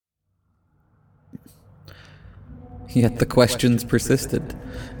Yet the questions persisted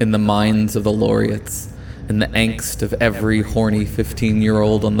in the minds of the laureates, in the angst of every horny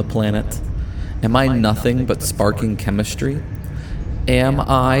 15-year-old on the planet. Am I nothing but sparking chemistry? Am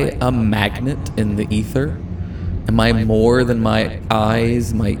I a magnet in the ether? Am I more than my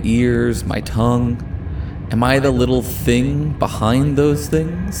eyes, my ears, my tongue? Am I the little thing behind those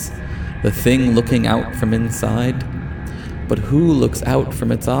things? The thing looking out from inside? But who looks out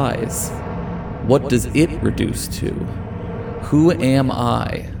from its eyes? What does it reduce to? Who am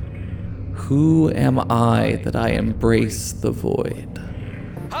I? Who am I that I embrace the void?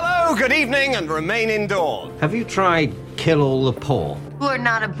 Hello, good evening, and remain indoors. Have you tried Kill All the Poor? You are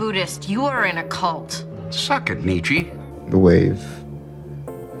not a Buddhist. You are in a cult. Suck it, Nietzsche. The wave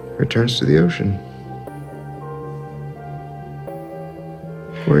returns to the ocean,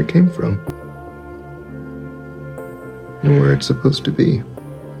 where it came from, and where it's supposed to be.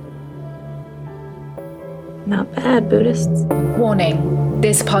 Not bad, Buddhists. Warning.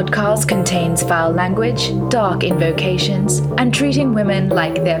 This podcast contains foul language, dark invocations, and treating women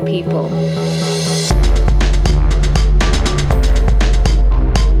like they're people.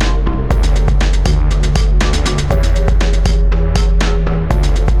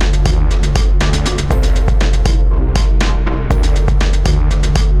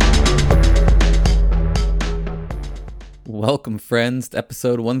 Welcome, friends, to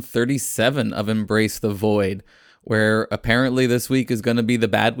episode 137 of Embrace the Void, where apparently this week is going to be the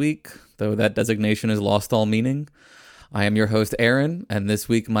bad week, though that designation has lost all meaning. I am your host, Aaron, and this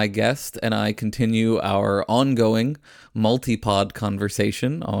week my guest and I continue our ongoing multi-pod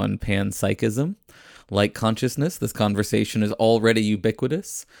conversation on panpsychism. Like consciousness, this conversation is already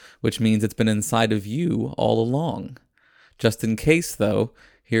ubiquitous, which means it's been inside of you all along. Just in case, though,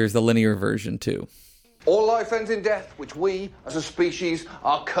 here's the linear version too. All life ends in death, which we, as a species,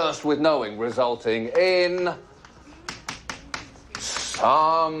 are cursed with knowing, resulting in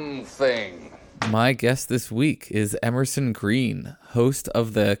something. My guest this week is Emerson Green, host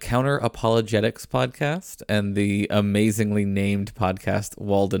of the Counter Apologetics podcast and the amazingly named podcast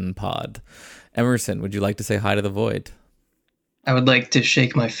Walden Pod. Emerson, would you like to say hi to the Void? I would like to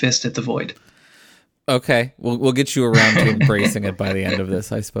shake my fist at the Void. Okay, we'll get you around to embracing it by the end of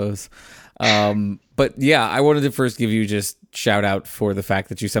this, I suppose. But yeah, I wanted to first give you just shout out for the fact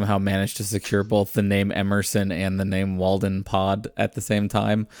that you somehow managed to secure both the name Emerson and the name Walden Pod at the same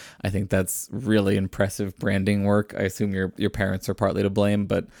time. I think that's really impressive branding work. I assume your parents are partly to blame,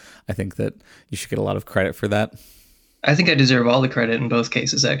 but I think that you should get a lot of credit for that. I think I deserve all the credit in both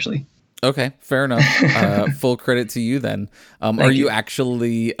cases, actually. Okay, fair enough. Full credit to you then. Are you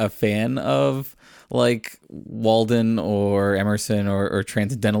actually a fan of like Walden or Emerson or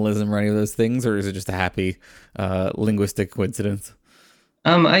transcendentalism or any of those things, or is it just a happy linguistic coincidence?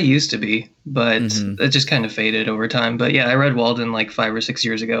 I used to be, but it just kind of faded over time. But yeah, I read Walden like 5 or 6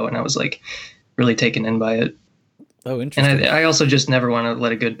 years ago, and I was like really taken in by it. Oh, interesting. And I also just never want to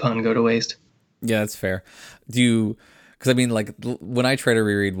let a good pun go to waste. Yeah, that's fair. Because I mean, like when I try to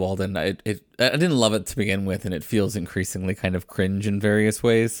reread Walden, I didn't love it to begin with, and it feels increasingly kind of cringe in various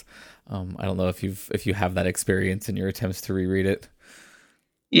ways. I don't know if you have that experience in your attempts to reread it.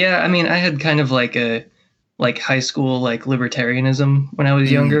 Yeah, I mean, I had kind of like a high school like libertarianism when I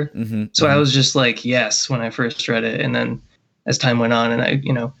was younger, so I was just like yes when I first read it, and then as time went on, and I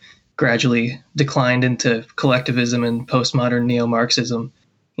gradually declined into collectivism and postmodern neo-Marxism.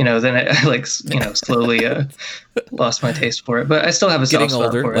 Then I like slowly lost my taste for it, but I still have a soft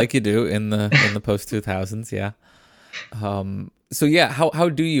spot for it. Like you do in the post 2000s, yeah. So yeah, how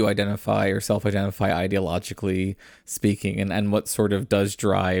do you identify or self-identify ideologically speaking, and what sort of does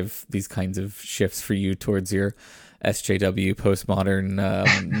drive these kinds of shifts for you towards your SJW, postmodern,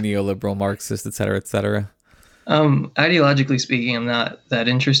 neoliberal, Marxist, et cetera, et cetera? Ideologically speaking, I'm not that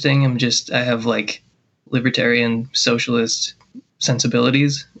interesting. I have like libertarian socialist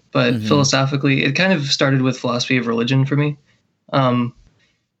sensibilities, but philosophically, it kind of started with philosophy of religion for me.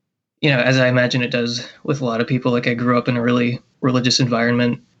 As I imagine it does with a lot of people, like I grew up in a really religious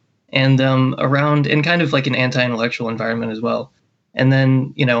environment and around in kind of like an anti-intellectual environment as well. And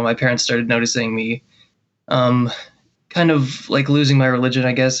then, my parents started noticing me kind of like losing my religion,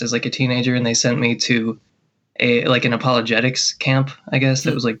 I guess, as like a teenager. And they sent me to an apologetics camp, I guess.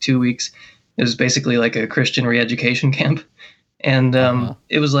 That was like 2 weeks. It was basically like a Christian re-education camp. And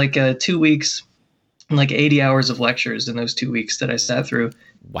it was like 2 weeks, like 80 hours of lectures in those 2 weeks that I sat through.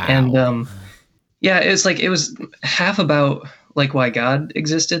 Wow. And it's like it was half about like why God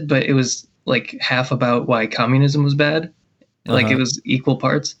existed, but it was like half about why communism was bad. Like it was equal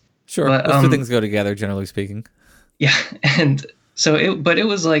parts. Sure. Those two things go together, generally speaking. Yeah. And so it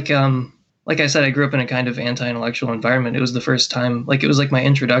was like like I said, I grew up in a kind of anti-intellectual environment. It was the first time, like it was like my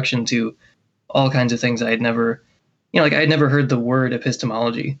introduction to all kinds of things I had never, like I had never heard the word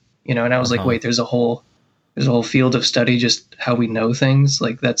epistemology, and I was like, wait, there's a whole field of study, just how we know things.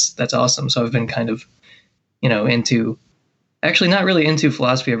 Like that's awesome. So I've been kind of, into, actually not really into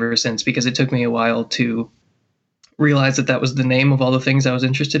philosophy ever since, because it took me a while to realize that was the name of all the things I was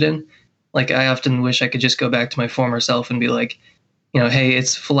interested in. Like I often wish I could just go back to my former self and be like, hey,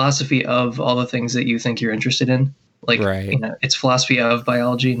 it's philosophy of all the things that you think you're interested in. Like, right. It's philosophy of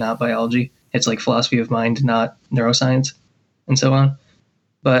biology, not biology. It's like philosophy of mind, not neuroscience, and so on.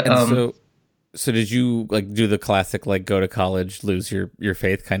 But so did you like do the classic like go to college, lose your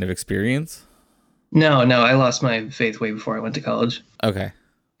faith kind of experience? No, I lost my faith way before I went to college. Okay.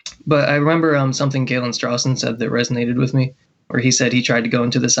 But I remember something Galen Strawson said that resonated with me, where he said he tried to go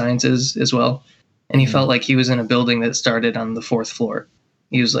into the sciences as well, and he felt like he was in a building that started on the 4th floor.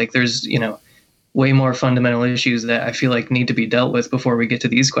 He was like, there's, way more fundamental issues that I feel like need to be dealt with before we get to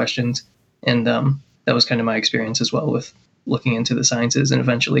these questions. And that was kind of my experience as well with looking into the sciences and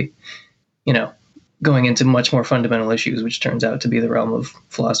eventually, going into much more fundamental issues, which turns out to be the realm of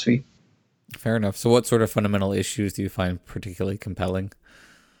philosophy. Fair enough. So what sort of fundamental issues do you find particularly compelling?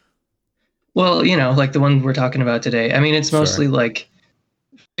 Well, like the one we're talking about today. I mean, it's mostly Sure. like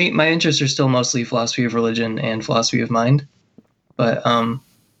my interests are still mostly philosophy of religion and philosophy of mind. But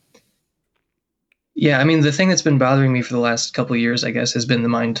yeah, I mean, the thing that's been bothering me for the last couple of years, I guess, has been the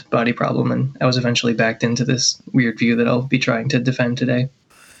mind-body problem. And I was eventually backed into this weird view that I'll be trying to defend today.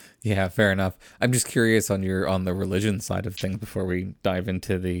 Yeah, fair enough. I'm just curious on the religion side of things before we dive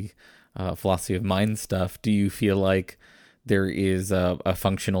into the philosophy of mind stuff. Do you feel like there is a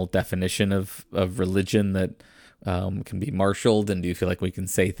functional definition of religion that can be marshaled, and do you feel like we can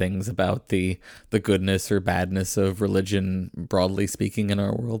say things about the goodness or badness of religion, broadly speaking, in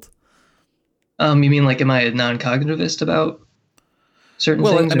our world? You mean like, am I a non-cognitivist about certain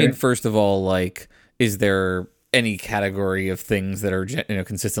things? Well, I mean, first of all, like, is there any category of things that are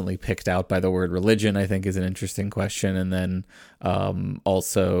consistently picked out by the word religion? I think is an interesting question, and then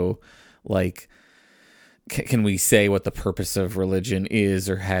also, like, can we say what the purpose of religion is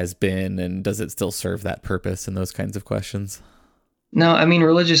or has been, and does it still serve that purpose, and those kinds of questions? No, I mean,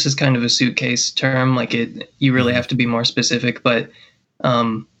 religious is kind of a suitcase term. Like you really have to be more specific. But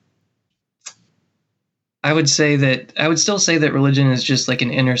I would still say that religion is just like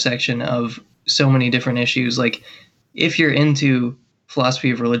an intersection of so many different issues. Like if you're into philosophy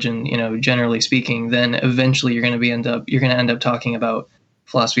of religion, generally speaking, then eventually you're going to end up talking about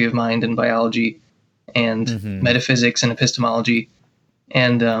philosophy of mind and biology and metaphysics and epistemology.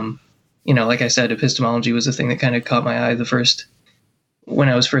 And, like I said, epistemology was the thing that kind of caught my eye when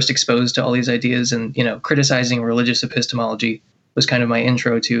I was first exposed to all these ideas, and, criticizing religious epistemology was kind of my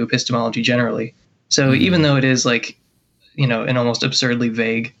intro to epistemology generally. So even though it is like, an almost absurdly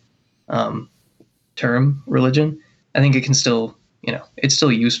vague term, religion, I think it can still, it's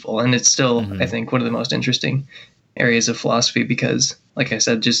still useful. And it's still, I think, one of the most interesting areas of philosophy because, like I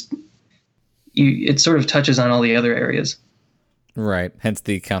said, it sort of touches on all the other areas. Right. Hence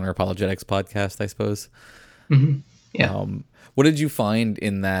the Counter-Apologetics podcast, I suppose. Mm-hmm. Yeah. What did you find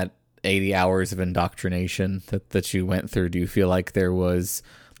in that 80 hours of indoctrination that you went through? Do you feel like there was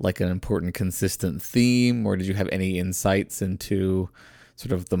like an important consistent theme, or did you have any insights into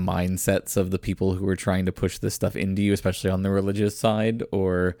sort of the mindsets of the people who were trying to push this stuff into you, especially on the religious side?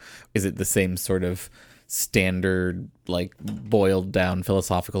 Or is it the same sort of standard, like boiled down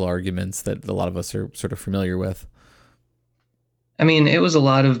philosophical arguments that a lot of us are sort of familiar with? I mean, it was a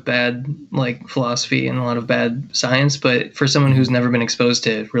lot of bad like philosophy and a lot of bad science, but for someone who's never been exposed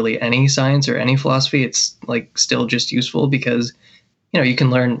to really any science or any philosophy, it's like still just useful because, you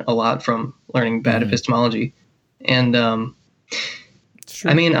can learn a lot from learning bad epistemology. And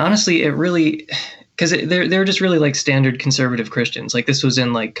I mean, honestly, it really, because they're just really like standard conservative Christians. Like this was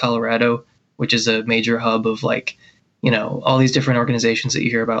in like Colorado, which is a major hub of like, all these different organizations that you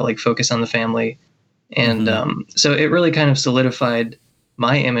hear about, like Focus on the Family. And so it really kind of solidified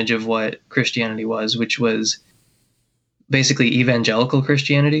my image of what Christianity was, which was basically evangelical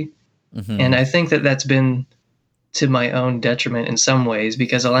Christianity. And I think that that's been to my own detriment in some ways,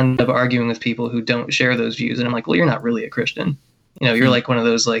 because I'll end up arguing with people who don't share those views. And I'm like, well, you're not really a Christian. You're like one of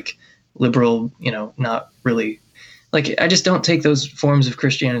those like liberal, not really, like, I just don't take those forms of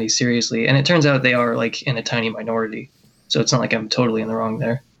Christianity seriously. And it turns out they are like in a tiny minority. So it's not like I'm totally in the wrong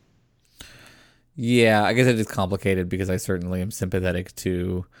there. Yeah, I guess it is complicated because I certainly am sympathetic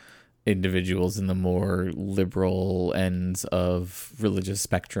to individuals in the more liberal ends of religious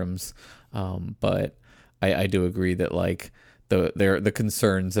spectrums. But I do agree that like the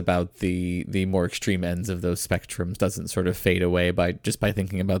concerns about the more extreme ends of those spectrums doesn't sort of fade away by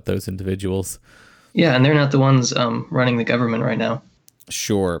thinking about those individuals. Yeah, and they're not the ones running the government right now.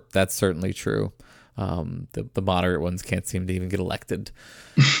 Sure, that's certainly true. The moderate ones can't seem to even get elected.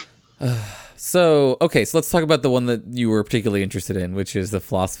 So let's talk about the one that you were particularly interested in, which is the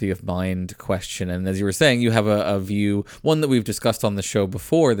philosophy of mind question. And as you were saying, you have a view, one that we've discussed on the show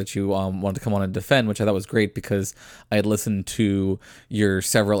before, that you wanted to come on and defend, which I thought was great because I had listened to your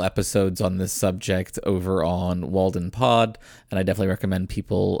several episodes on this subject over on Walden Pod, and I definitely recommend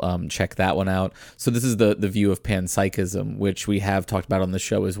people check that one out. So this is the view of panpsychism, which we have talked about on the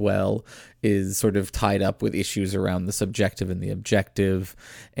show as well, is sort of tied up with issues around the subjective and the objective.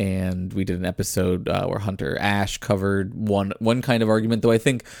 And we did an episode where Hunter Ash covered one kind of argument, though I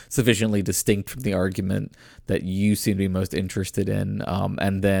think sufficiently distinct from the argument that you seem to be most interested in.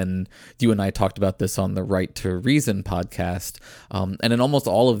 And then you and I talked about this on the Right to Reason podcast. And in almost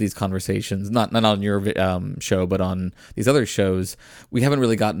all of these conversations, not on your show, but on these other shows, we haven't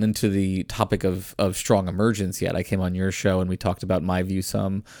really gotten into the topic of strong emergence yet. I came on your show and we talked about my view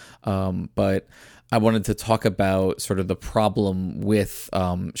some, but I wanted to talk about sort of the problem with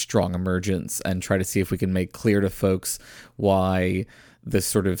strong emergence and try to see if we can make clear to folks why this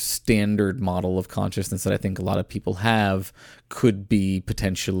sort of standard model of consciousness that I think a lot of people have could be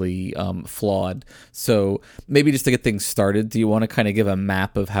potentially flawed. So maybe just to get things started, do you want to kind of give a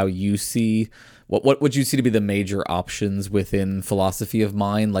map of how you see, what would you see to be the major options within philosophy of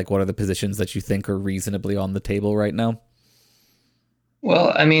mind? Like, what are the positions that you think are reasonably on the table right now?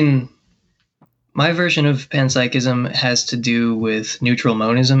 Well, I mean, my version of panpsychism has to do with neutral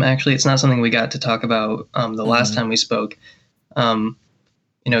monism, actually. It's not something we got to talk about the last time we spoke.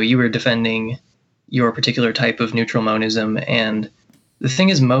 You were defending your particular type of neutral monism, and the thing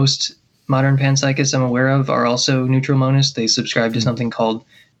is, most modern panpsychists I'm aware of are also neutral monists. They subscribe to something called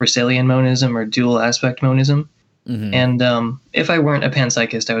Russellian monism or dual aspect monism. And if I weren't a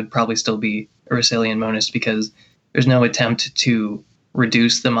panpsychist, I would probably still be a Russellian monist, because there's no attempt to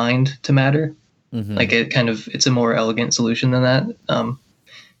reduce the mind to matter. Like, it's a more elegant solution than that.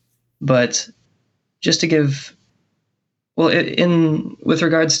 But just to give, with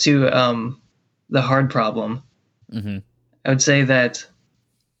regards to the hard problem, I would say that,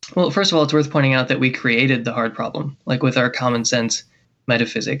 well, first of all, it's worth pointing out that we created the hard problem, like with our common sense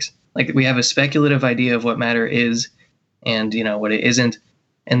metaphysics. Like, we have a speculative idea of what matter is and, what it isn't.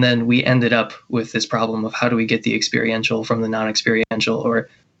 And then we ended up with this problem of how do we get the experiential from the non-experiential, or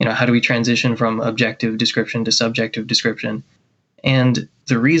how do we transition from objective description to subjective description? And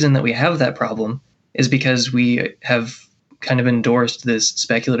the reason that we have that problem is because we have kind of endorsed this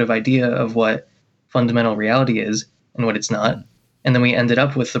speculative idea of what fundamental reality is and what it's not. And then we ended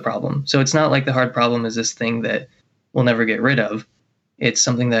up with the problem. So it's not like the hard problem is this thing that we'll never get rid of. It's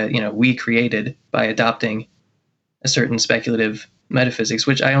something that, we created by adopting a certain speculative metaphysics,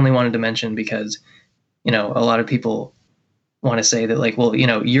 which I only wanted to mention because, a lot of people want to say that, like, well,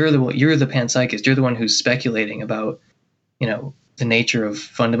 you're the panpsychist, you're the one who's speculating about, the nature of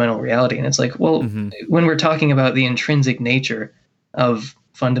fundamental reality. And it's like, well, when we're talking about the intrinsic nature of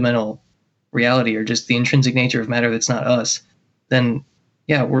fundamental reality, or just the intrinsic nature of matter that's not us, then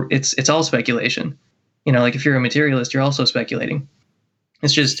yeah, it's all speculation. Like, if you're a materialist, you're also speculating.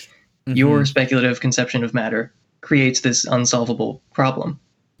 It's just your speculative conception of matter creates this unsolvable problem.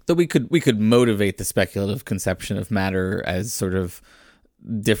 So we could motivate the speculative conception of matter as sort of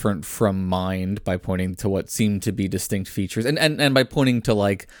different from mind by pointing to what seem to be distinct features, and by pointing to,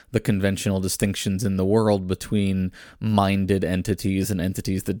 like, the conventional distinctions in the world between minded entities and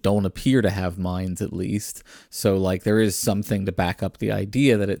entities that don't appear to have minds, at least. So, like, there is something to back up the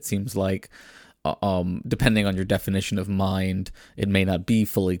idea that it seems like, depending on your definition of mind, it may not be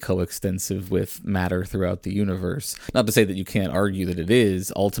fully coextensive with matter throughout the universe. Not to say that you can't argue that it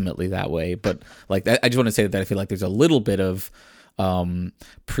is ultimately that way, but, like, I just want to say that I feel like there's a little bit of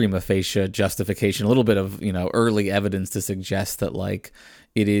prima facie justification, a little bit of, early evidence to suggest that, like,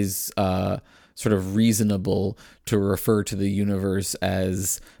 it is sort of reasonable to refer to the universe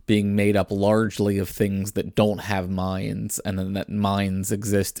as being made up largely of things that don't have minds, and then that minds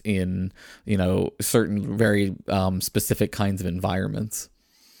exist in, certain very specific kinds of environments.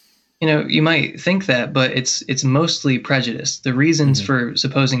 You might think that, but it's mostly prejudice. The reasons for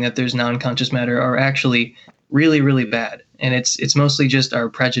supposing that there's non-conscious matter are actually really, really bad. And it's mostly just our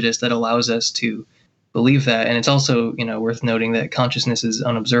prejudice that allows us to believe that. And it's also, worth noting that consciousness is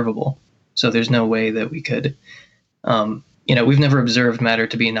unobservable. So there's no way that we could, we've never observed matter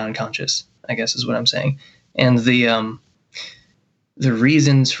to be non-conscious, I guess is what I'm saying. And the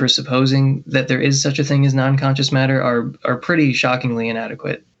reasons for supposing that there is such a thing as non-conscious matter are pretty shockingly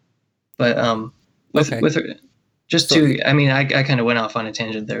inadequate. But I kind of went off on a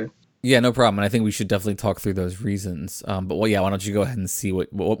tangent there. Yeah, no problem. And I think we should definitely talk through those reasons. But why don't you go ahead and see what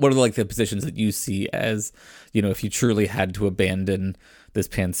are like the positions that you see as, if you truly had to abandon this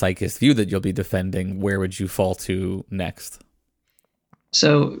panpsychist view that you'll be defending, where would you fall to next?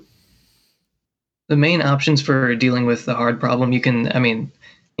 So the main options for dealing with the hard problem, you can,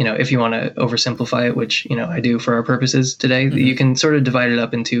 if you want to oversimplify it, which, I do for our purposes today, you can sort of divide it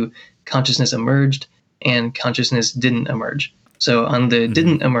up into consciousness emerged and consciousness didn't emerge. So on the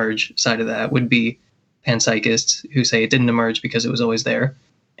didn't emerge side of that would be panpsychists who say it didn't emerge because it was always there.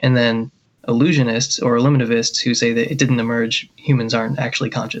 And then illusionists or eliminativists who say that it didn't emerge, humans aren't actually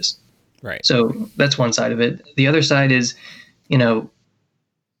conscious. Right. So that's one side of it. The other side is,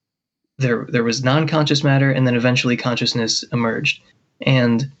 there was non-conscious matter and then eventually consciousness emerged.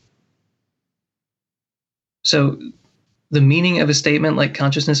 And so the meaning of a statement like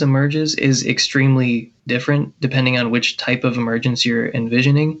consciousness emerges is extremely different depending on which type of emergence you're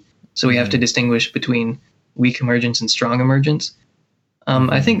envisioning. So we have to distinguish between weak emergence and strong emergence.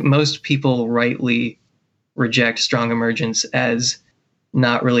 I think most people rightly reject strong emergence as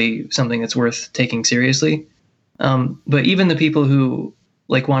not really something that's worth taking seriously. But even the people who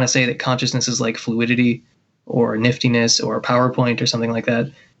want to say that consciousness is like fluidity or niftiness or PowerPoint or something like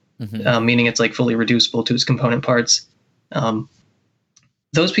that, meaning it's fully reducible to its component parts,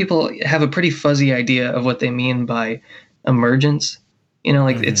 those people have a pretty fuzzy idea of what they mean by emergence.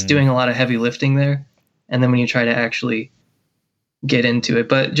 It's doing a lot of heavy lifting there. And then when you try to actually get into it,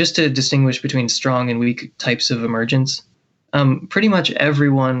 but just to distinguish between strong and weak types of emergence, pretty much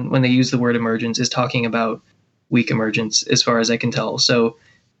everyone, when they use the word emergence, is talking about weak emergence, as far as I can tell. So,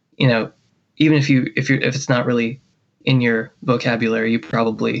 even if it's not really in your vocabulary, you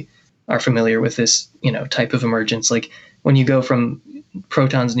probably are familiar with this, type of emergence. Like when you go from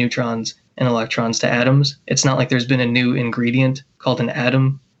protons, neutrons, and electrons to atoms, it's not like there's been a new ingredient called an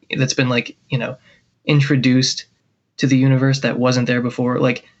atom that's been introduced to the universe that wasn't there before.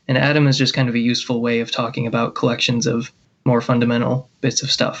 Like an atom is just kind of a useful way of talking about collections of more fundamental bits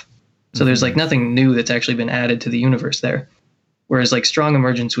of stuff. So there's nothing new that's actually been added to the universe there. Whereas strong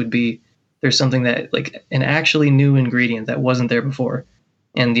emergence would be there's something that an actually new ingredient that wasn't there before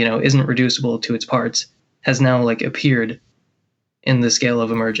and, isn't reducible to its parts has now appeared in the scale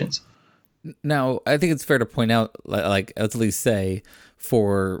of emergence. Now, I think it's fair to point out, at least say,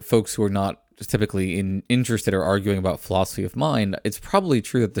 for folks who are not typically interested or arguing about philosophy of mind, it's probably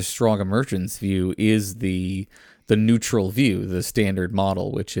true that the strong emergence view is the neutral view, the standard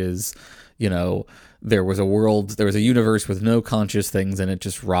model, which is, there was a universe with no conscious things and it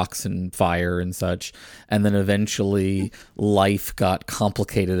just rocks and fire and such. And then eventually life got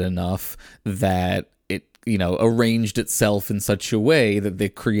complicated enough that it, arranged itself in such a way that they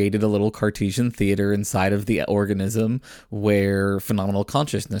created a little Cartesian theater inside of the organism where phenomenal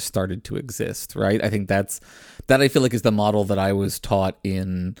consciousness started to exist, right? I think that I feel like is the model that I was taught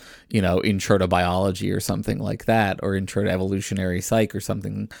in, intro to biology or something like that, or intro to evolutionary psych or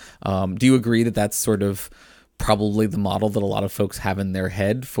something. Do you agree that that's sort of probably the model that a lot of folks have in their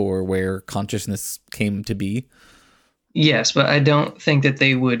head for where consciousness came to be? Yes, but I don't think that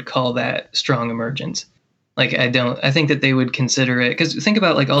they would call that strong emergence. I think that they would consider it, because think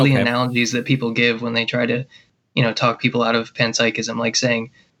about all the analogies that people give when they try to, talk people out of panpsychism, like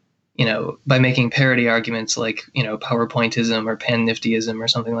saying, by making parody arguments PowerPointism or pan-niftyism or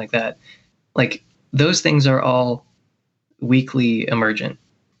something like that. Those things are all weakly emergent.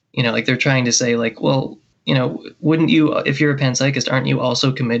 They're trying to say wouldn't you, if you're a panpsychist, aren't you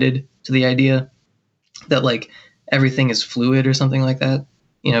also committed to the idea that everything is fluid or something like that?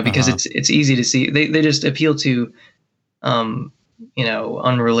 Because it's easy to see. They just appeal to,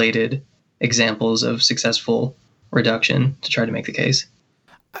 unrelated examples of successful reduction to try to make the case.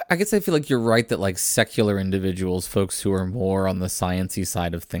 I guess I feel like you're right that secular individuals, folks who are more on the sciencey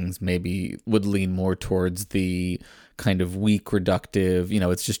side of things, maybe would lean more towards the kind of weak, reductive,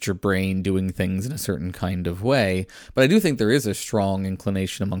 it's just your brain doing things in a certain kind of way. But I do think there is a strong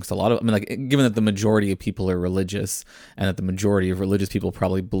inclination amongst a lot of, given that the majority of people are religious and that the majority of religious people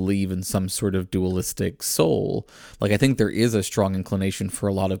probably believe in some sort of dualistic soul, I think there is a strong inclination for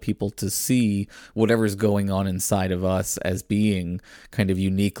a lot of people to see whatever's going on inside of us as being kind of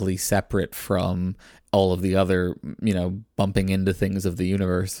uniquely separate from all of the other, bumping into things of the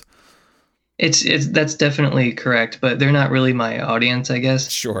universe. That's definitely correct, but they're not really my audience, I guess.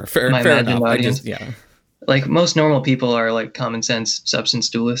 Sure, fair imagined enough. Audience. Most normal people are common sense substance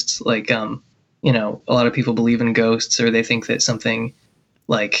dualists. you know, a lot of people believe in ghosts, or they think that something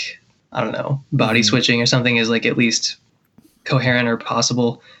like, I don't know, body switching or something is like at least coherent or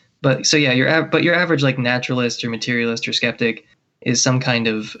possible. But so yeah, your average like naturalist or materialist or skeptic is some kind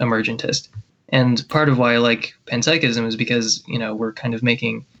of emergentist. And part of why I like panpsychism is because, you know, we're kind of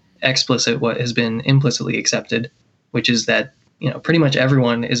making explicit what has been implicitly accepted, which is that, you know, pretty much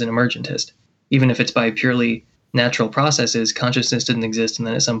everyone is an emergentist, even if it's by purely natural processes. Consciousness didn't exist, and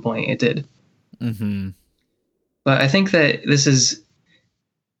then at some point it did. Mm-hmm. But I think that this is,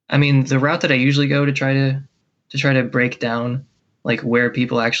 I mean, the route that I usually go to try to break down like where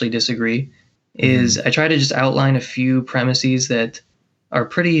people actually disagree is I try to just outline a few premises that are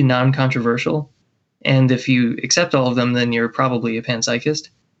pretty non-controversial. And if you accept all of them, then you're probably a panpsychist.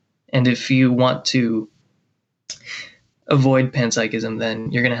 And if you want to avoid panpsychism,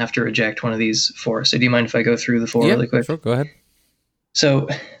 then you're going to have to reject one of these four. So do you mind if I go through the four really quick? Sure, go ahead. So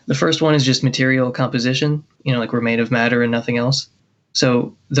the first one is just material composition, you know, like we're made of matter and nothing else.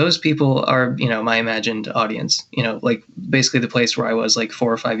 So those people are, you know, my imagined audience, you know, like basically the place where I was like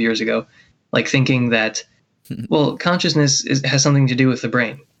 4 or 5 years ago, like thinking that, well, consciousness has something to do with the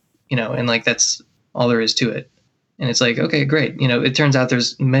brain, you know, and like that's all there is to it. And it's like, okay, great. You know, it turns out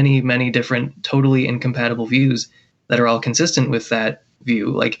there's many, many different totally incompatible views that are all consistent with that view.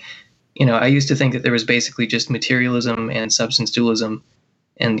 Like, you know, I used to think that there was basically just materialism and substance dualism,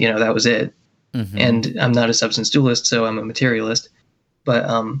 and, you know, that was it. Mm-hmm. And I'm not a substance dualist, so I'm a materialist. But,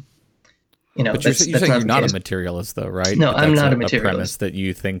 you know, but you're saying you're not a materialist, though, right? No, I'm not a A materialist. premise that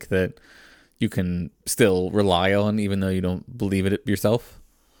you think that you can still rely on, even though you don't believe it yourself?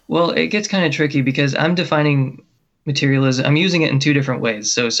 Well, it gets kind of tricky because I'm defining materialism. I'm using it in two different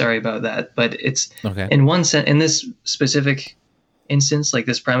ways, so sorry about that. But it's in one sense, in this specific instance, like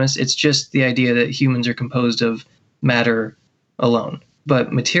this premise, it's just the idea that humans are composed of matter alone.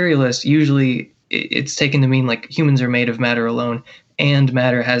 But materialist, usually it's taken to mean like humans are made of matter alone, and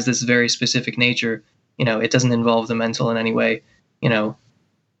matter has this very specific nature. You know, it doesn't involve the mental in any way. You know,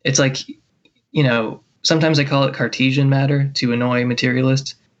 it's like, you know, sometimes I call it Cartesian matter to annoy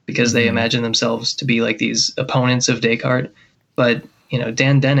materialists because they imagine themselves to be like these opponents of Descartes. But, you know,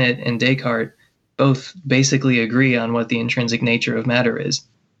 Dan Dennett and Descartes both basically agree on what the intrinsic nature of matter is.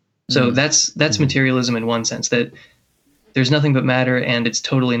 So that's materialism in one sense, that there's nothing but matter and it's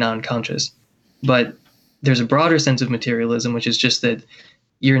totally non-conscious. But there's a broader sense of materialism, which is just that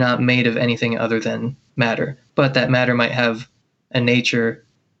you're not made of anything other than matter, but that matter might have a nature.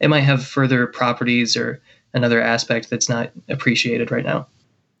 It might have further properties or another aspect that's not appreciated right now.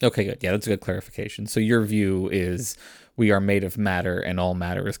 Okay, good. Yeah, that's a good clarification. So your view is we are made of matter and all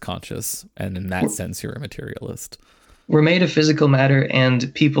matter is conscious. And in that sense, you're a materialist. We're made of physical matter,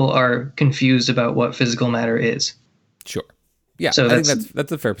 and people are confused about what physical matter is. Sure. Yeah, so I think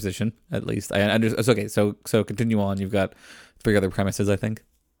that's a fair position, at least. It's okay, so continue on. You've got 3 other premises, I think.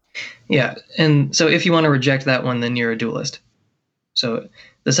 Yeah, and so if you want to reject that one, then you're a dualist. So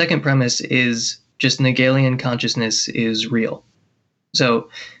the second premise is just Hegelian consciousness is real. So,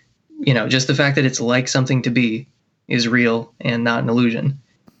 you know, just the fact that it's like something to be is real and not an illusion.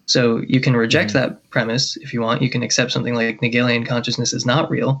 So you can reject that premise if you want. You can accept something like Hegelian consciousness is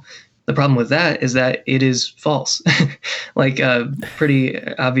not real. The problem with that is that it is false, like pretty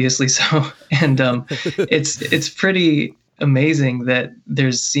obviously so. And it's pretty amazing that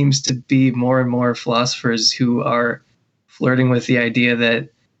there seems to be more and more philosophers who are flirting with the idea that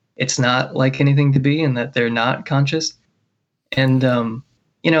it's not like anything to be and that they're not conscious. And,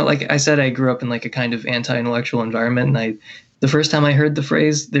 you know, like I said, I grew up in like a kind of anti-intellectual environment. And the first time I heard the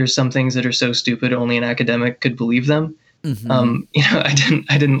phrase, there's some things that are so stupid only an academic could believe them. You know, I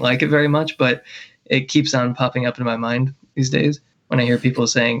didn't like it very much, but it keeps on popping up in my mind these days when I hear people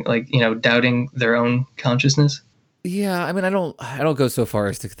saying, like, you know, doubting their own consciousness. Yeah, I mean, I don't go so far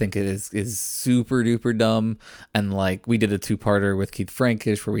as to think it is super duper dumb. And like we did a 2-parter with Keith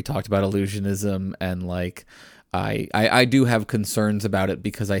Frankish where we talked about illusionism, and like I do have concerns about it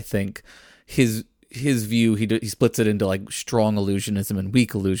because I think his view, he splits it into like strong illusionism and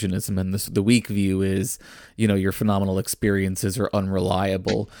weak illusionism, and the weak view is, you know, your phenomenal experiences are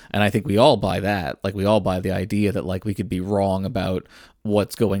unreliable, and I think we all buy that. Like we all buy the idea that like we could be wrong about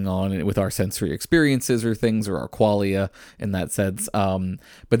what's going on with our sensory experiences or things, or our qualia in that sense. But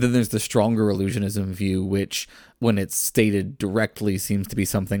then there's the stronger illusionism view, which when it's stated directly seems to be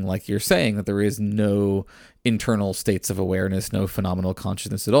something like you're saying, that there is no internal states of awareness, no phenomenal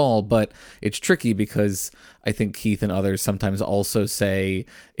consciousness at all. But it's tricky because I think Keith and others sometimes also say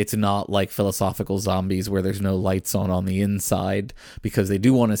it's not like philosophical zombies where there's no lights on the inside, because they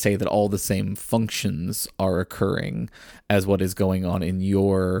do want to say that all the same functions are occurring as what is going on in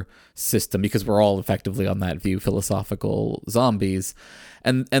your system, because we're all effectively on that view, philosophical zombies.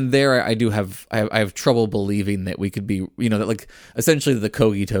 And there I have trouble believing that we could be, that like essentially the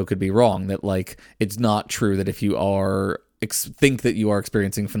Kogito could be wrong, that like it's not true that if you are think that you are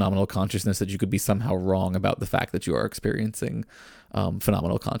experiencing phenomenal consciousness, that you could be somehow wrong about the fact that you are experiencing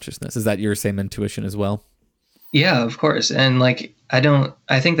phenomenal consciousness. Is that your same intuition as well? Yeah, of course. And like, I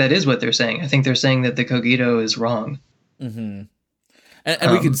think that is what they're saying. I think they're saying that the Kogito is wrong. Mm-hmm.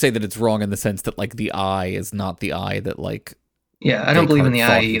 And we could say that it's wrong in the sense that like the I is not the I that like, yeah, I don't believe in the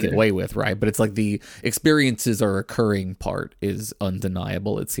I either. Get away with, right? But it's like the experiences are occurring part is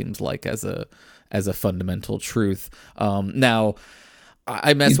undeniable, it seems like, as a fundamental truth. Now,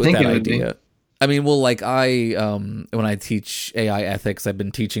 I mess with that idea. I mean, well, like when I teach AI ethics, I've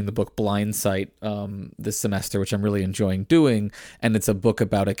been teaching the book Blind Sight this semester, which I'm really enjoying doing. And it's a book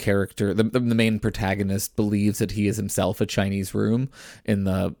about a character. The main protagonist believes that he is himself a Chinese room in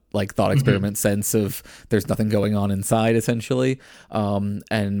the like thought experiment sense of there's nothing going on inside, essentially.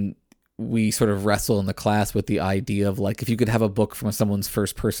 And we sort of wrestle in the class with the idea of like, if you could have a book from someone's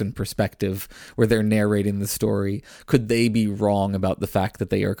first person perspective where they're narrating the story, could they be wrong about the fact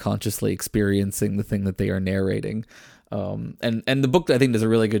that they are consciously experiencing the thing that they are narrating? And the book, I think, does a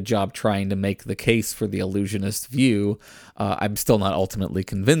really good job trying to make the case for the illusionist view. I'm still not ultimately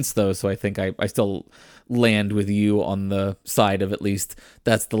convinced, though, so I think I still land with you on the side of, at least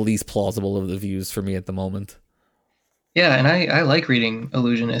that's the least plausible of the views for me at the moment. Yeah, and I like reading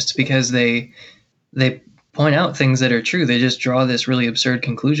illusionists because they point out things that are true. They just draw this really absurd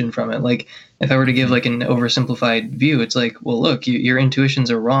conclusion from it. Like, if I were to give like an oversimplified view, it's like, well, look, your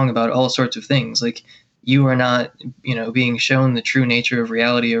intuitions are wrong about all sorts of things. Like, you are not, being shown the true nature of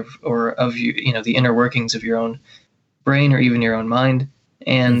reality or of you, the inner workings of your own brain or even your own mind,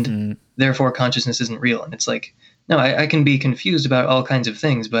 and therefore consciousness isn't real. And it's like, no, I can be confused about all kinds of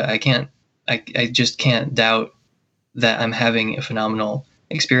things, but I just can't doubt that I'm having a phenomenal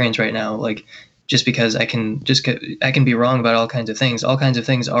experience right now. Like, just because I can be wrong about all kinds of things. All kinds of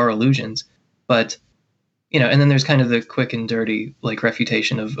things are illusions, but and then there's kind of the quick and dirty like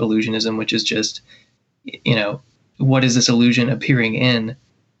refutation of illusionism, which is just, what is this illusion appearing in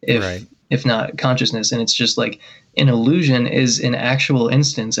if not consciousness? And it's just like an illusion is an actual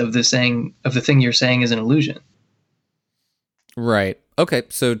instance of the thing you're saying is an illusion. Right. Okay.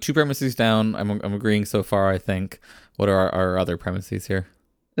 So 2 premises down. I'm agreeing so far, I think. What are our other premises here?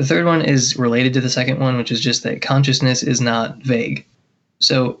 The third one is related to the second one, which is just that consciousness is not vague.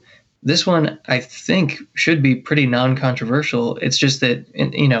 So this one, I think, should be pretty non-controversial. It's just that,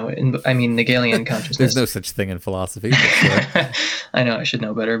 Hegelian consciousness. There's no such thing in philosophy. But sure. I know, I should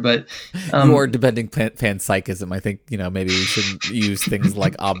know better, but... you are defending panpsychism. I think, maybe we shouldn't use things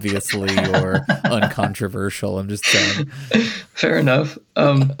like obviously or uncontroversial. I'm just saying. Fair enough.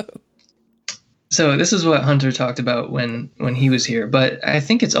 So this is what Hunter talked about when he was here, but I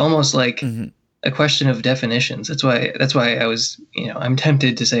think it's almost like a question of definitions. That's why I was, I'm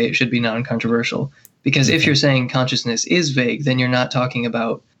tempted to say it should be non-controversial, because if you're saying consciousness is vague, then you're not talking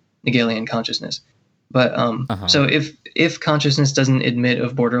about Hegelian consciousness. But so if consciousness doesn't admit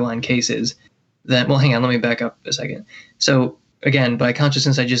of borderline cases, then, well, hang on, let me back up a second. So again, by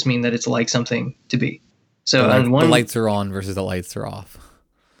consciousness, I just mean that it's like something to be. So the lights are on versus the lights are off.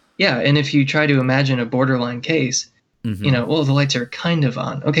 Yeah, and if you try to imagine a borderline case, well, the lights are kind of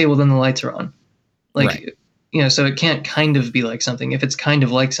on. Okay, well, then the lights are on. Like, right. So it can't kind of be like something. If it's kind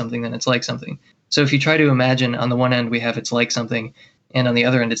of like something, then it's like something. So if you try to imagine on the one end we have it's like something, and on the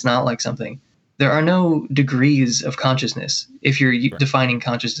other end it's not like something, there are no degrees of consciousness if you're defining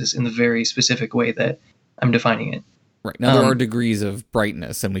consciousness in the very specific way that I'm defining it. Right. Now, there are degrees of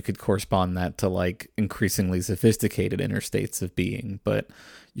brightness, and we could correspond that to, like, increasingly sophisticated inner states of being, but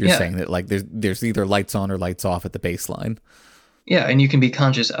you're saying that, like, there's either lights on or lights off at the baseline. Yeah, and you can be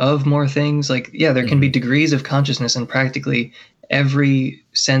conscious of more things. Like, yeah, there can be degrees of consciousness in practically every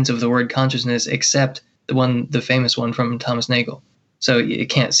sense of the word consciousness except the famous one from Thomas Nagel. So it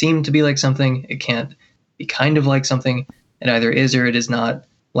can't seem to be like something, it can't be kind of like something, it either is or it is not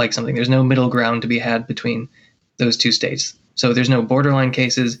like something. There's no middle ground to be had between those two states. So there's no borderline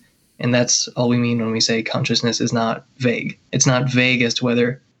cases, and that's all we mean when we say consciousness is not vague. It's not vague as to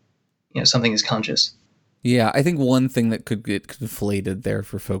whether something is conscious. Yeah, I think one thing that could get conflated there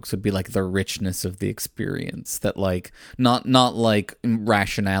for folks would be like the richness of the experience, that like not like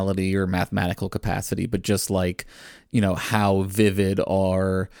rationality or mathematical capacity, but just like, how vivid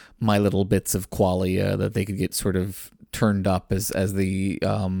are my little bits of qualia, that they could get sort of turned up as the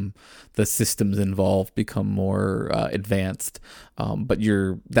systems involved become more advanced. But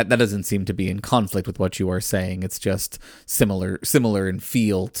that doesn't seem to be in conflict with what you are saying. It's just similar in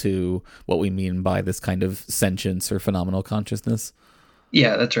feel to what we mean by this kind of sentience or phenomenal consciousness.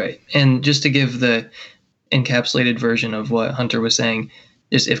 Yeah, that's right. And just to give the encapsulated version of what Hunter was saying,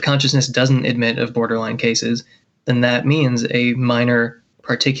 is if consciousness doesn't admit of borderline cases, then that means a minor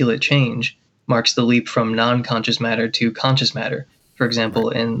particulate change marks the leap from non-conscious matter to conscious matter, for example,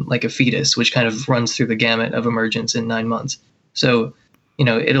 in like a fetus, which kind of runs through the gamut of emergence in 9 months. So,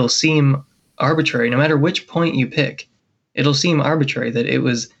 it'll seem arbitrary, no matter which point you pick, it'll seem arbitrary that it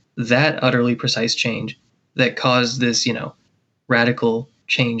was that utterly precise change that caused this, radical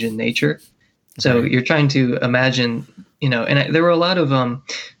change in nature. So you're trying to imagine, there were a lot of, I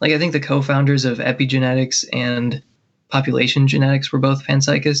think the co-founders of epigenetics and population genetics were both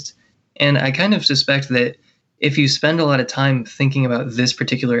panpsychists. And I kind of suspect that if you spend a lot of time thinking about this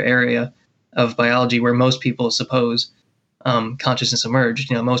particular area of biology where most people suppose consciousness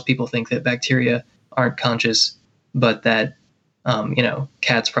emerged, most people think that bacteria aren't conscious, but that,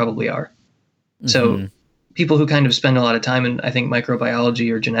 cats probably are. Mm-hmm. So people who kind of spend a lot of time in, I think, microbiology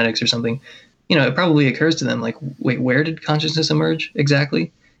or genetics or something, it probably occurs to them like, wait, where did consciousness emerge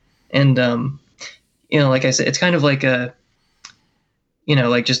exactly? And, like I said, it's kind of like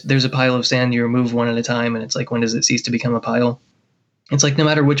just there's a pile of sand, you remove one at a time, and it's like, when does it cease to become a pile? It's like no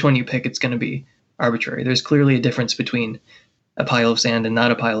matter which one you pick, it's going to be arbitrary. There's clearly a difference between a pile of sand and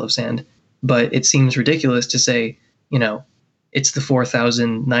not a pile of sand, but it seems ridiculous to say, it's the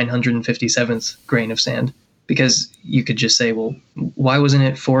 4,957th grain of sand, because you could just say, well, why wasn't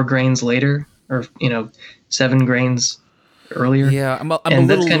it 4 grains later, or 7 grains earlier? Yeah, I'm a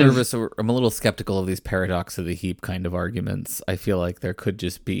little nervous, or I'm a little skeptical of these paradox of the heap kind of arguments. I feel like there could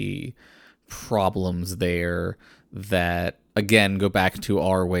just be problems there that, again, go back to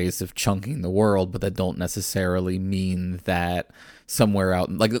our ways of chunking the world, but that don't necessarily mean that somewhere out,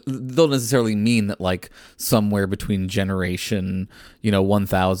 don't necessarily mean that somewhere between generation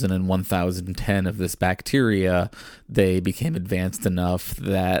 1000 and 1010 of this bacteria, they became advanced enough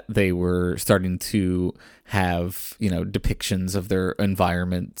that they were starting to have depictions of their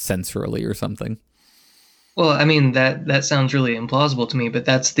environment sensorily or something. Well, I mean, that sounds really implausible to me, but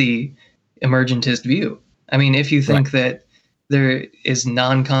that's the emergentist view. I mean, if you think that there is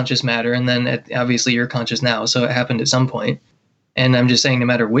non-conscious matter, and then obviously you're conscious now, so it happened at some point. And I'm just saying, no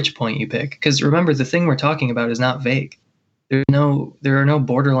matter which point you pick, because remember, the thing we're talking about is not vague. There are no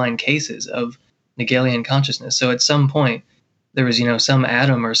borderline cases of Hegelian consciousness. So at some point, there was, some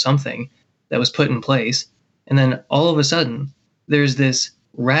atom or something that was put in place, and then all of a sudden, there's this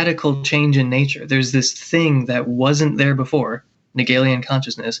radical change in nature. There's this thing that wasn't there before, Hegelian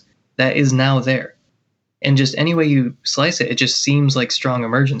consciousness, that is now there. And just any way you slice it, it just seems like strong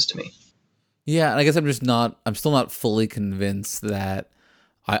emergence to me. Yeah, and I guess I'm still not fully convinced that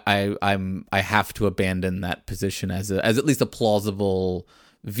I have to abandon that position as at least a plausible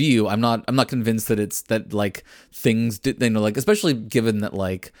view. I'm not convinced that it's that things did, especially given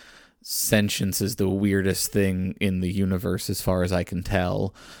that sentience is the weirdest thing in the universe as far as I can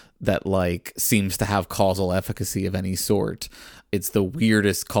tell, that seems to have causal efficacy of any sort. It's the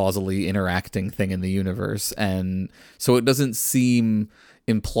weirdest causally interacting thing in the universe, and so it doesn't seem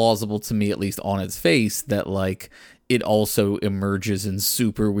implausible to me, at least on its face, that it also emerges in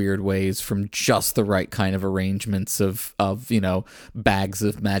super weird ways from just the right kind of arrangements of bags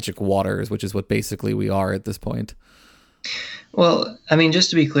of magic waters, which is what basically we are at this point. Well, I mean, just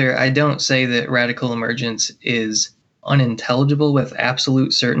to be clear, I don't say that radical emergence is unintelligible with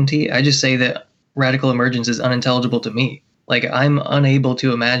absolute certainty. I just say that radical emergence is unintelligible to me. I'm unable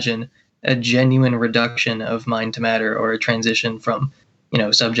to imagine a genuine reduction of mind to matter, or a transition from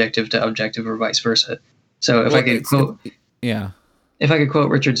subjective to objective, or vice versa. So if I could quote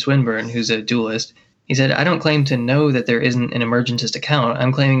Richard Swinburne, who's a dualist, he said, "I don't claim to know that there isn't an emergentist account.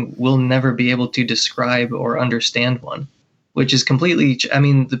 I'm claiming we'll never be able to describe or understand one," which is completely,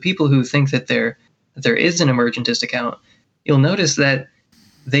 the people who think that there is an emergentist account, you'll notice that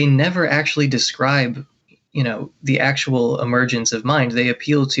they never actually describe, the actual emergence of mind. They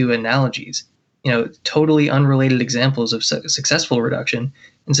appeal to analogies, totally unrelated examples of successful reduction,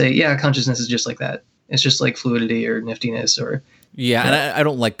 and say, yeah, consciousness is just like that. It's just like fluidity or niftiness or... Yeah, and I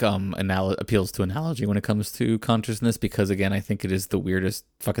don't like appeals to analogy when it comes to consciousness, because, again, I think it is the weirdest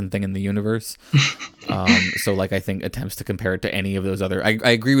fucking thing in the universe. So, I think attempts to compare it to any of those other... I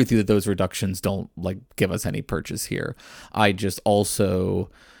agree with you that those reductions don't, give us any purchase here. I just also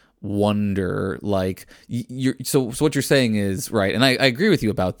wonder, so what you're saying is, right, and I agree with you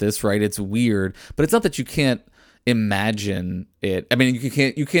about this, right? It's weird, but it's not that you can't imagine it. I mean,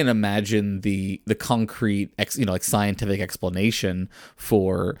 you can't imagine the concrete like scientific explanation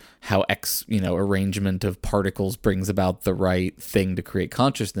for how arrangement of particles brings about the right thing to create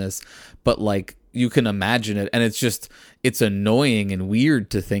consciousness, but like you can imagine it, and it's annoying and weird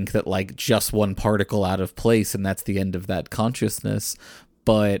to think that like just one particle out of place and that's the end of that consciousness.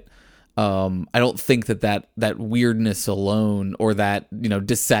 But I don't think that weirdness alone, or that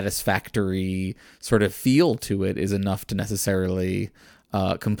dissatisfactory sort of feel to it, is enough to necessarily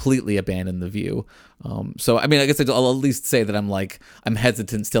completely abandon the view. So I mean, I guess I'll at least say that I'm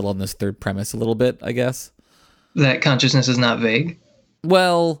hesitant still on this third premise a little bit, I guess. That consciousness is not vague?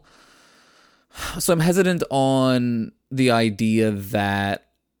 Well, so I'm hesitant on the idea that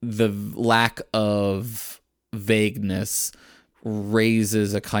the lack of vagueness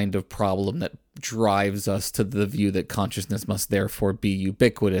raises a kind of problem that drives us to the view that consciousness must therefore be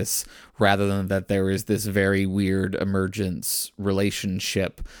ubiquitous, rather than that there is this very weird emergence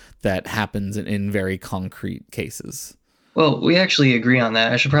relationship that happens in very concrete cases. Well, we actually agree on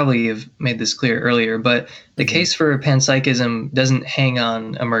that. I should probably have made this clear earlier, but the case for panpsychism doesn't hang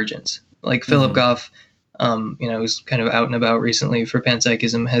on emergence. Like Philip Goff, who's kind of out and about recently for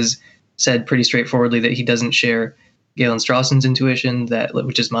panpsychism, has said pretty straightforwardly that he doesn't share Galen Strawson's intuition,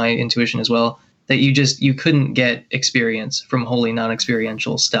 which is my intuition as well, that you couldn't get experience from wholly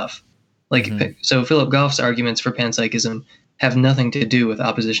non-experiential stuff. So Philip Goff's arguments for panpsychism have nothing to do with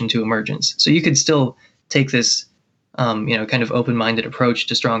opposition to emergence. So you could still take this, kind of open-minded approach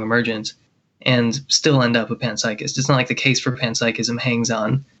to strong emergence and still end up a panpsychist. It's not like the case for panpsychism hangs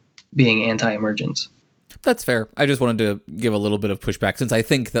on being anti-emergence. That's fair. I just wanted to give a little bit of pushback, since I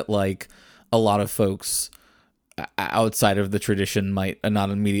think that like a lot of folks outside of the tradition might not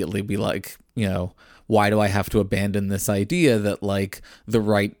immediately be like, why do I have to abandon this idea that like the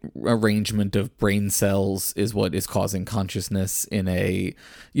right arrangement of brain cells is what is causing consciousness in in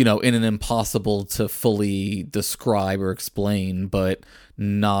an impossible to fully describe or explain, but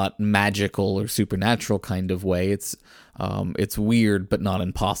not magical or supernatural kind of way. It's weird, but not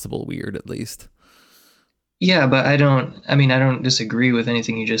impossible weird, at least. Yeah, but I don't disagree with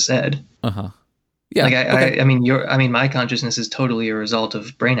anything you just said. Uh-huh. Yeah. Okay. My consciousness is totally a result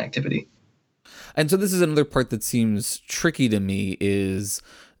of brain activity. And so this is another part that seems tricky to me is,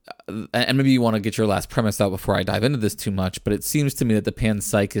 and maybe you want to get your last premise out before I dive into this too much, but it seems to me that the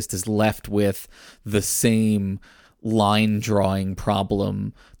panpsychist is left with the same line drawing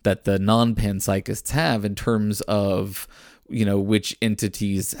problem that the non-panpsychists have in terms of, which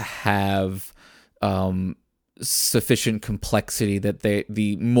entities have sufficient complexity that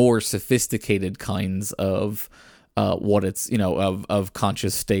the more sophisticated kinds of of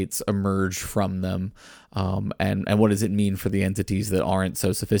conscious states emerge from them, and what does it mean for the entities that aren't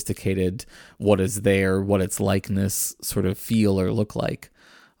so sophisticated? What is what its likeness sort of feel or look like?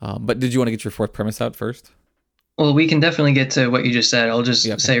 But did you want to get your fourth premise out first? Well, we can definitely get to what you just said. I'll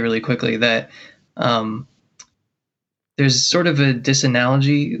just say really quickly that there's sort of a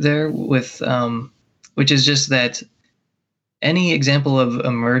disanalogy there with which is just that any example of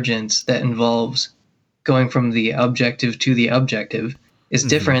emergence that involves going from the objective to the objective is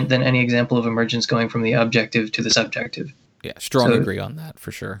different than any example of emergence going from the objective to the subjective. Yeah, strong agree on that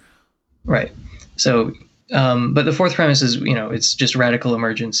for sure. Right. So, but the fourth premise is, it's just radical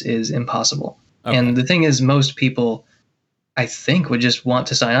emergence is impossible. Okay. And the thing is, most people, I think, would just want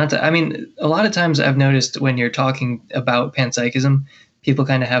to sign on to. I mean, a lot of times I've noticed when you're talking about panpsychism, people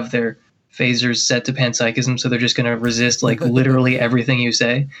kind of have their phasers set to panpsychism, so they're just going to resist like literally everything you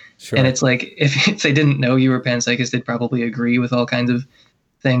say. Sure. And it's like if they didn't know you were panpsychist, they'd probably agree with all kinds of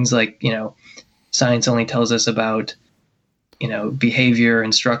things like, science only tells us about, behavior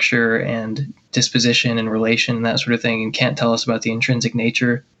and structure and disposition and relation and that sort of thing, and can't tell us about the intrinsic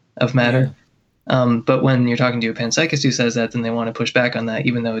nature of matter. Yeah. But when you're talking to a panpsychist who says that, then they want to push back on that,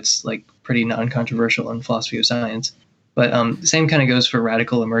 even though it's like pretty non-controversial in philosophy of science. But the same kind of goes for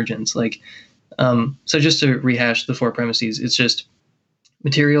radical emergence. So just to rehash the four premises, it's just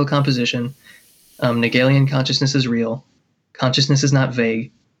material composition, Hegelian consciousness is real, consciousness is not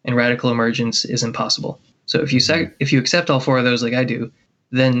vague, and radical emergence is impossible. So if you accept all four of those like I do,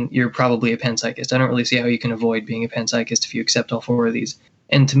 then you're probably a panpsychist. I don't really see how you can avoid being a panpsychist if you accept all four of these.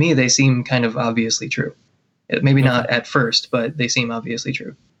 And to me, they seem kind of obviously true. Maybe not at first, but they seem obviously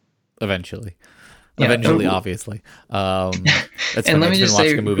true. Eventually. Yeah. Eventually, obviously. That's and when I've been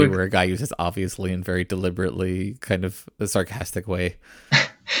watching say, a movie where a guy uses obviously in very deliberately kind of a sarcastic way.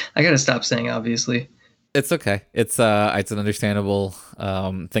 I gotta stop saying obviously. It's okay. It's an understandable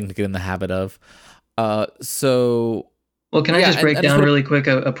thing to get in the habit of. So Well, can I Yeah, just break and down what- really quick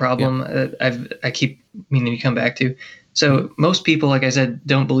a problem that I keep meaning to come back to? So most people, like I said,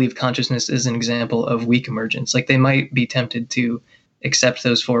 don't believe consciousness is an example of weak emergence. Like they might be tempted to accept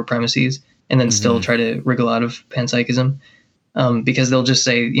those 4 premises and then still try to wriggle out of panpsychism, because they'll just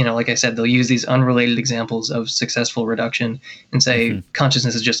say, like I said, they'll use these unrelated examples of successful reduction and say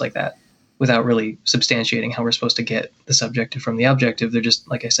consciousness is just like that, without really substantiating how we're supposed to get the subjective from the objective. They're just,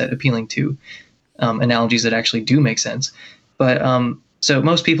 like I said, appealing to analogies that actually do make sense. But so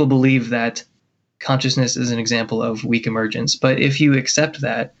most people believe that consciousness is an example of weak emergence. But if you accept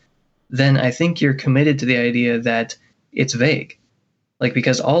that, then I think you're committed to the idea that it's vague. Like,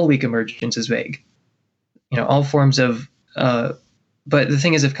 because all weak emergence is vague. All forms of... but the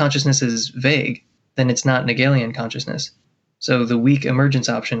thing is, if consciousness is vague, then it's not an Hegelian consciousness. So the weak emergence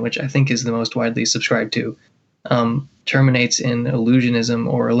option, which I think is the most widely subscribed to, terminates in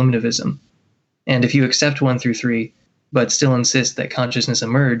illusionism or eliminativism. And if you accept 1 through 3, but still insist that consciousness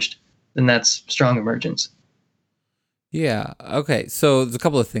emerged, then that's strong emergence. Yeah. Okay. So there's a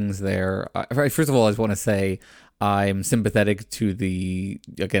couple of things there. First of all, I just want to say I'm sympathetic to the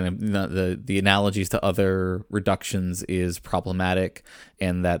analogies to other reductions is problematic,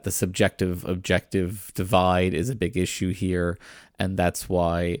 and that the subjective objective divide is a big issue here, and that's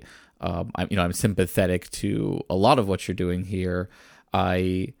why I'm sympathetic to a lot of what you're doing here.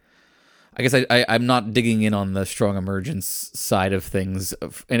 I guess I'm not digging in on the strong emergence side of things,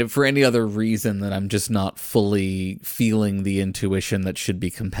 and for any other reason than I'm just not fully feeling the intuition that should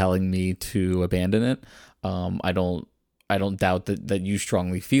be compelling me to abandon it. I don't doubt that you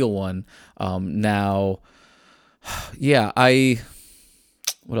strongly feel one. Now, yeah,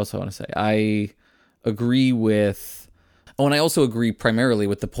 what else I want to say? I agree with... Oh, and I also agree primarily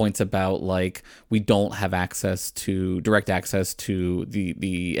with the points about, like, we don't have direct access to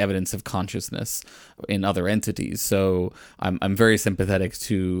the evidence of consciousness in other entities. So I'm very sympathetic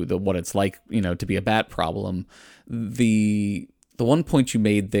to what it's like, to be a bat problem. The one point you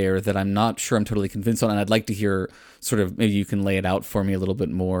made there that I'm not sure I'm totally convinced on, and I'd like to hear sort of, maybe you can lay it out for me a little bit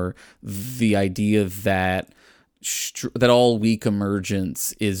more, the idea that all weak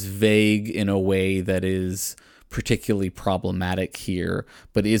emergence is vague in a way that is particularly problematic here,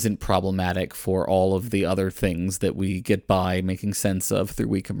 but isn't problematic for all of the other things that we get by making sense of through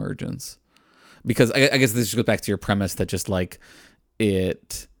weak emergence. Because I guess this just goes back to your premise that just like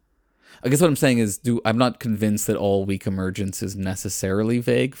it... I guess what I'm saying is, I'm not convinced that all weak emergence is necessarily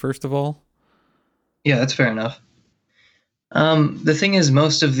vague, first of all. Yeah, that's fair enough. The thing is,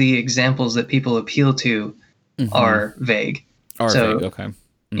 most of the examples that people appeal to are vague. Vague, okay.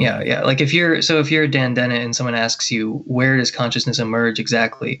 Yeah. Like if you're a Dan Dennett and someone asks you, where does consciousness emerge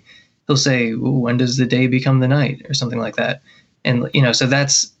exactly? He'll say, when does the day become the night, or something like that. And, so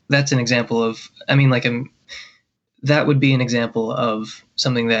that's an example of, that would be an example of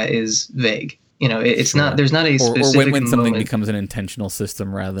something that is vague. It's not, there's not a specific or when something moment. becomes an intentional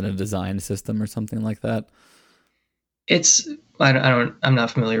system rather than a design system or something like that. I'm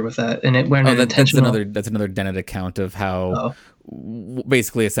not familiar with that. And that's another Dennett account of how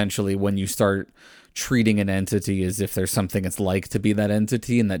basically, essentially, when you start treating an entity as if there's something it's like to be that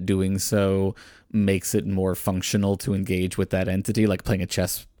entity, and that doing so makes it more functional to engage with that entity, like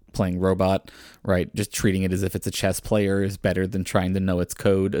playing robot, right? Just treating it as if it's a chess player is better than trying to know its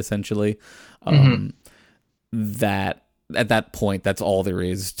code, essentially. That at that point, that's all there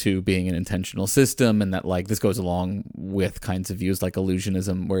is to being an intentional system, and that, like, this goes along with kinds of views like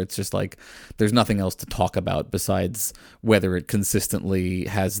illusionism, where it's just like there's nothing else to talk about besides whether it consistently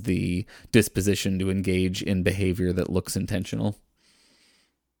has the disposition to engage in behavior that looks intentional.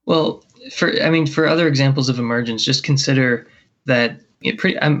 Well, for other examples of emergence, just consider that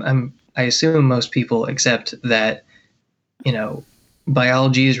I assume most people accept that,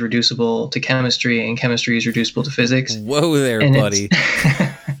 biology is reducible to chemistry and chemistry is reducible to physics. Whoa there, and buddy.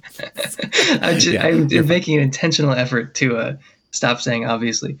 I'm making an intentional effort to stop saying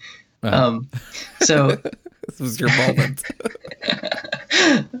obviously. So this was your moment.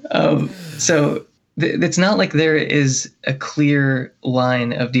 It's not like there is a clear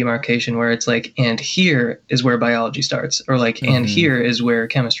line of demarcation where it's like, and here is where biology starts, or like, and here is where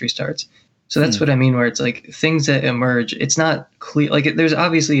chemistry starts. So that's what I mean, where it's like things that emerge, it's not clear. Like there's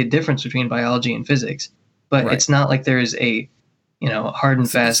obviously a difference between biology and physics, but It's not like there is a, hard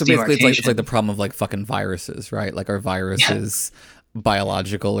and fast so basically demarcation. it's like the problem of like fucking viruses, right? Like, are viruses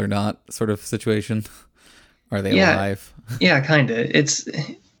biological or not, sort of situation? Are they alive? Yeah, kind of.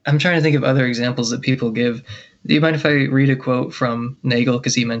 I'm trying to think of other examples that people give. Do you mind if I read a quote from Nagel,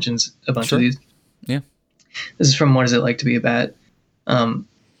 because he mentions a bunch of these? Yeah. This is from What Is It Like to Be a Bat?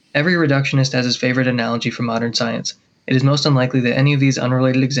 Every reductionist has his favorite analogy from modern science. It is most unlikely that any of these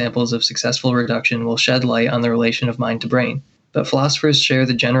unrelated examples of successful reduction will shed light on the relation of mind to brain, but philosophers share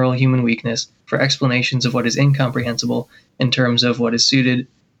the general human weakness for explanations of what is incomprehensible in terms of what is suited,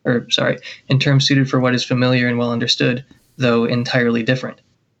 in terms suited for what is familiar and well understood, though entirely different.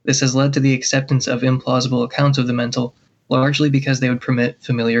 This has led to the acceptance of implausible accounts of the mental, largely because they would permit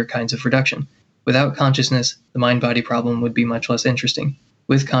familiar kinds of reduction. Without consciousness, the mind-body problem would be much less interesting.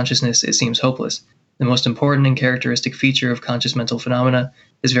 With consciousness, it seems hopeless. The most important and characteristic feature of conscious mental phenomena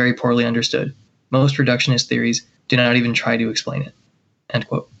is very poorly understood. Most reductionist theories do not even try to explain it. End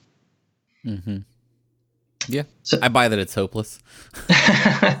quote. Mm-hmm. Yeah, so, I buy that it's hopeless.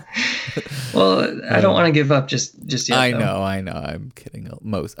 Well, I don't want to give up just yet. I know. I'm kidding.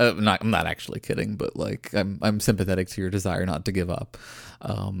 I'm not actually kidding, but like I'm sympathetic to your desire not to give up.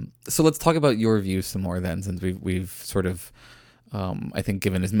 So let's talk about your view some more then, since we've sort of, I think,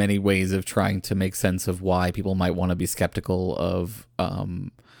 given as many ways of trying to make sense of why people might want to be skeptical of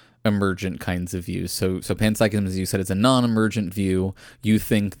emergent kinds of views. So panpsychism, as you said, it's a non-emergent view. You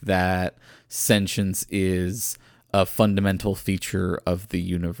think that sentience is a fundamental feature of the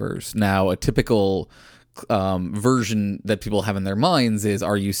universe. Now, a typical version that people have in their minds is,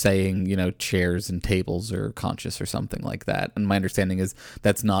 are you saying, chairs and tables are conscious or something like that? And my understanding is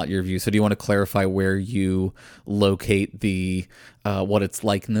that's not your view. So do you want to clarify where you locate the what its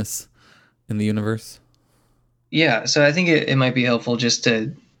likeness in the universe? Yeah, so I think it might be helpful just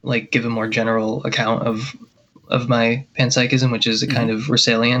to give a more general account of my panpsychism, which is a kind of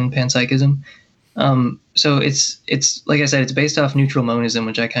Russellian panpsychism. So it's like I said, it's based off neutral monism,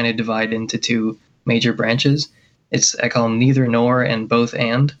 which I kind of divide into two major branches. I call them neither nor and both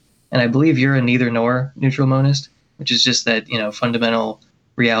and I believe you're a neither nor neutral monist, which is just that fundamental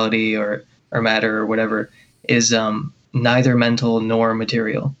reality or matter or whatever is neither mental nor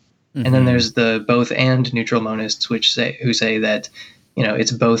material. Mm-hmm. And then there's the both and neutral monists, who say that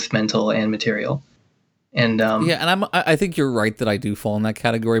it's both mental and material. And and I think you're right that I do fall in that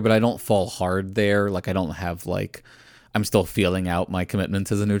category, but I don't fall hard there. I don't have I'm still feeling out my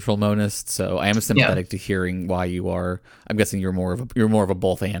commitments as a neutral monist, so I am sympathetic to hearing why you are. I'm guessing you're more of a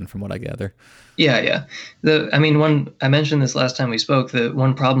both and, from what I gather. Yeah. I mentioned this last time we spoke. The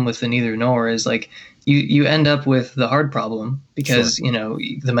one problem with the neither nor is you end up with the hard problem because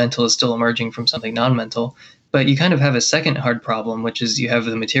the mental is still emerging from something non-mental. But you kind of have a second hard problem, which is you have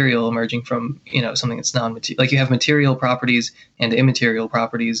the material emerging from, something that's non-material. You have material properties and immaterial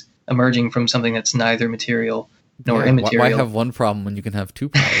properties emerging from something that's neither material nor immaterial. Why have one problem when you can have two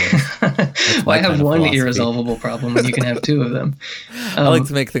problems? Why have one irresolvable problem when you can have two of them? I like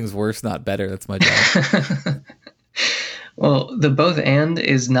to make things worse, not better. That's my job. Well, the both and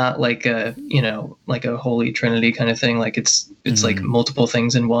is not like a holy trinity kind of thing. It's like multiple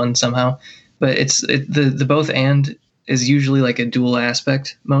things in one somehow. But the both and is usually a dual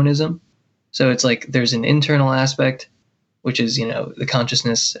aspect monism. So it's there's an internal aspect, which is, the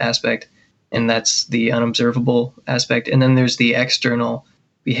consciousness aspect, and that's the unobservable aspect. And then there's the external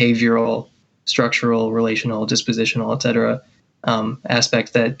behavioral, structural, relational, dispositional, etc.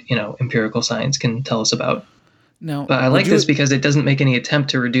 Aspect that, empirical science can tell us about. No, but I like this because it doesn't make any attempt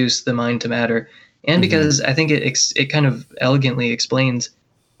to reduce the mind to matter. And because I think it kind of elegantly explains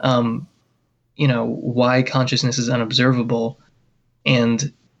why consciousness is unobservable,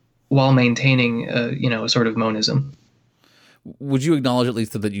 and while maintaining a sort of monism. Would you acknowledge at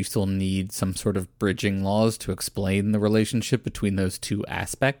least that you still need some sort of bridging laws to explain the relationship between those two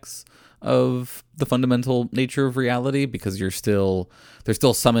aspects of the fundamental nature of reality? Because there's still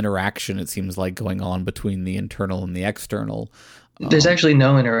some interaction, it seems like, going on between the internal and the external. There's actually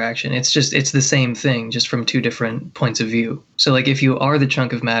no interaction. It's the same thing, just from two different points of view. So if you are the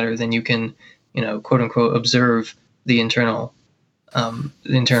chunk of matter, then you can quote unquote observe the internal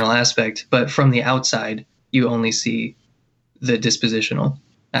aspect, but from the outside you only see the dispositional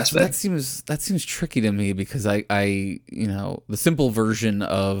aspect. So that seems tricky to me, because I the simple version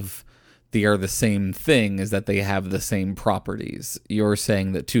of they are the same thing is that they have the same properties. You're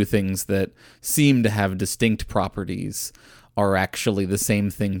saying that two things that seem to have distinct properties are actually the same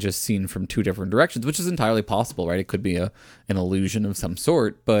thing, just seen from two different directions, which is entirely possible, right? It could be an illusion of some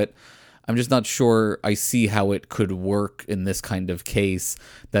sort, but I'm just not sure I see how it could work in this kind of case,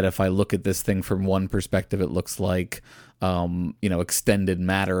 that if I look at this thing from one perspective, it looks like, extended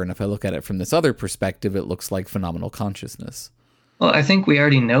matter. And if I look at it from this other perspective, it looks like phenomenal consciousness. Well, I think we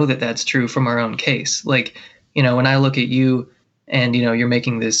already know that that's true from our own case. When I look at you and, you're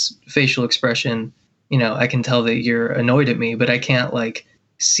making this facial expression, I can tell that you're annoyed at me, but I can't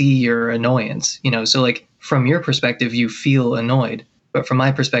see your annoyance, So from your perspective, you feel annoyed. But from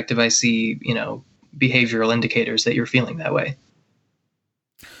my perspective, I see, behavioral indicators that you're feeling that way.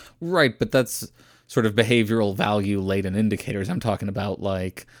 Right, but that's sort of behavioral value laden indicators. I'm talking about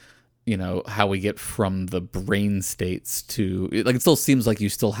like, how we get from the brain states to, like, it still seems like you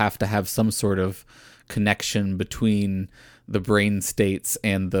still have to have some sort of connection between the brain states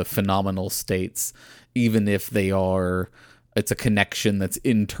and the phenomenal states, even if it's a connection that's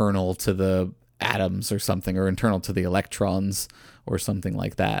internal to the atoms or something, or internal to the electrons or something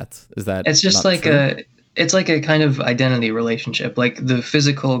like that. Is that it's just like true? It's like a kind of identity relationship, like the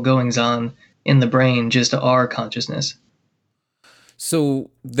physical goings on in the brain just are consciousness. So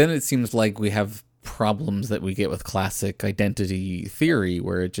then it seems like we have problems that we get with classic identity theory,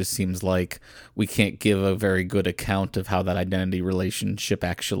 where it just seems like we can't give a very good account of how that identity relationship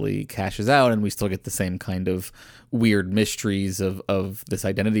actually cashes out, and we still get the same kind of weird mysteries of this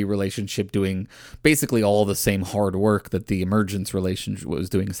identity relationship doing basically all the same hard work that the emergence relationship was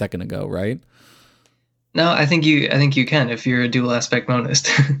doing a second ago, right? No, I think you can if you're a dual aspect monist.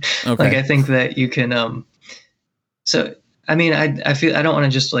 Okay. Like I think that you can so I mean I feel I don't want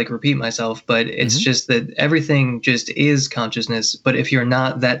to just like repeat myself, but it's just that everything just is consciousness, but if you're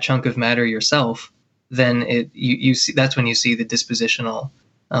not that chunk of matter yourself, then you see, that's when you see the dispositional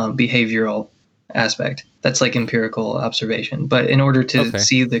behavioral aspect. That's like empirical observation. But in order to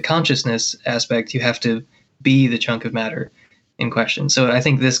see the consciousness aspect, you have to be the chunk of matter in question. So I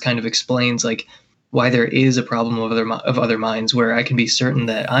think this kind of explains like why there is a problem of other minds, where I can be certain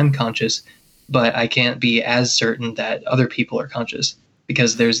that I'm conscious, but I can't be as certain that other people are conscious,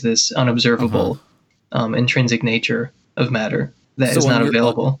 because there's this unobservable intrinsic nature of matter that is not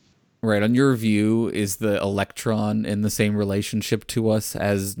available. Right. On your view, is the electron in the same relationship to us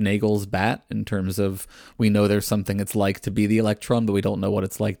as Nagel's bat, in terms of we know there's something it's like to be the electron, but we don't know what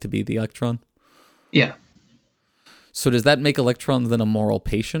it's like to be the electron? Yeah. So does that make electrons then a moral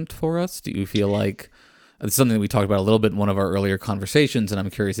patient for us? Do you feel like it's something that we talked about a little bit in one of our earlier conversations, and I'm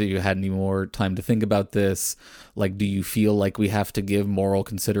curious if you had any more time to think about this. Like, do you feel like we have to give moral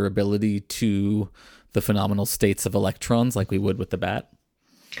considerability to the phenomenal states of electrons like we would with the bat?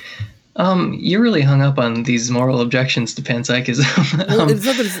 You're really hung up on these moral objections to panpsychism. Well, it's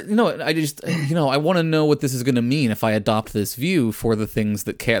not that I just, I want to know what this is going to mean if I adopt this view for the things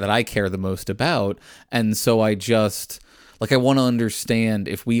that I care the most about. And so I want to understand,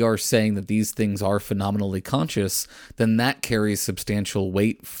 if we are saying that these things are phenomenally conscious, then that carries substantial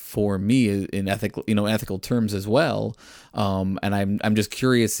weight for me in ethical terms as well. And I'm just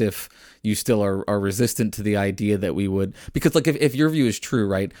curious if you still are resistant to the idea that we would, because like if your view is true,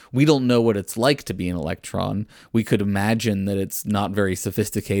 right, we don't know what it's like to be an electron. We could imagine that it's not very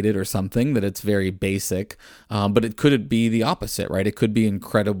sophisticated or something, that it's very basic, but it could be the opposite, right? It could be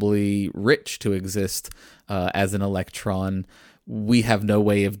incredibly rich to exist as an electron. We have no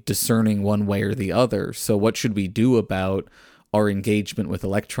way of discerning one way or the other. So what should we do about our engagement with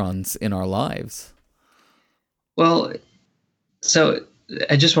electrons in our lives? Well, so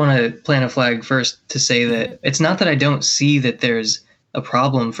I just want to plant a flag first to say that it's not that I don't see that there's a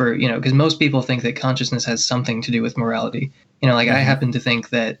problem for, because most people think that consciousness has something to do with morality. I happen to think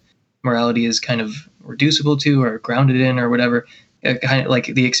that morality is kind of reducible to or grounded in or whatever, kind of like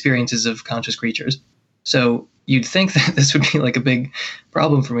the experiences of conscious creatures. So you'd think that this would be like a big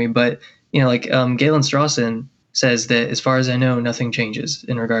problem for me. But, Galen Strawson says that as far as I know, nothing changes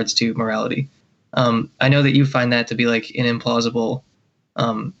in regards to morality. I know that you find that to be like an implausible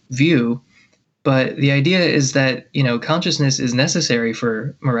view, but the idea is that, consciousness is necessary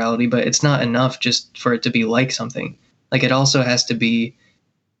for morality, but it's not enough just for it to be like something. Like it also has to be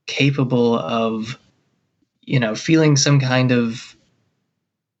capable of, feeling some kind of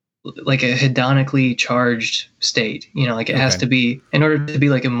like a hedonically charged state, it has to be, in order to be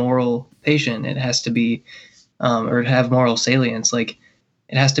like a moral patient, it has to be, or have moral salience. Like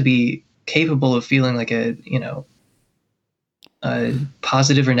it has to be capable of feeling like a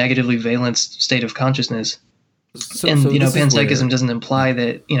positive or negatively valenced state of consciousness. So panpsychism doesn't imply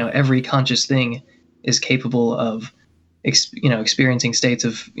that, every conscious thing is capable of, experiencing states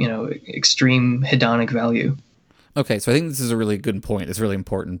of, extreme hedonic value. Okay, so I think this is a really good point. It's really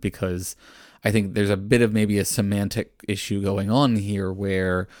important because I think there's a bit of maybe a semantic issue going on here,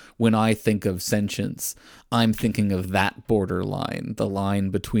 where when I think of sentience, I'm thinking of that borderline, the line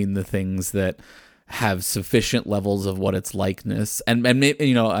between the things that have sufficient levels of what its likeness, and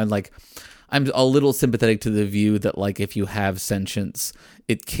maybe, I'm a little sympathetic to the view that like if you have sentience,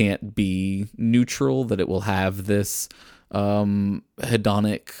 it can't be neutral, that it will have this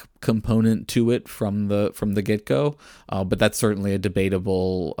hedonic component to it from the get-go, but that's certainly a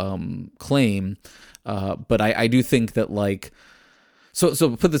debatable claim. But I do think that like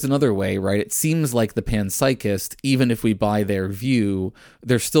So put this another way, right? It seems like the panpsychist, even if we buy their view,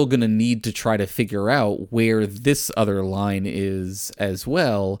 they're still going to need to try to figure out where this other line is as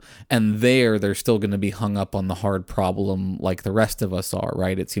well. And they're still going to be hung up on the hard problem like the rest of us are,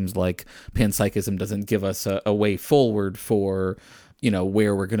 right? It seems like panpsychism doesn't give us a way forward for,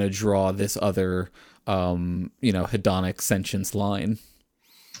 where we're going to draw this other, hedonic sentience line.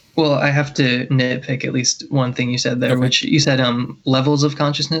 Well, I have to nitpick at least one thing you said there, which you said levels of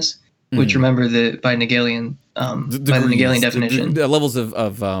consciousness, which remember by Hegelian by the Hegelian definition, the levels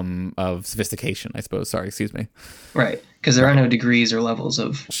of sophistication, I suppose. Sorry, excuse me. Right, because there are no degrees or levels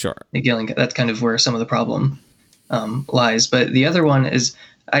of Hegelian. That's kind of where some of the problem lies. But the other one is,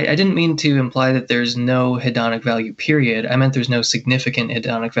 I didn't mean to imply that there's no hedonic value, period. I meant there's no significant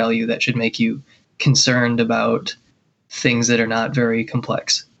hedonic value that should make you concerned about things that are not very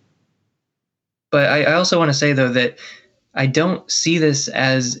complex. But I also want to say, though, that I don't see this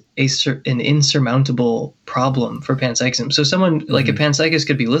as an insurmountable problem for panpsychism. So someone like a panpsychist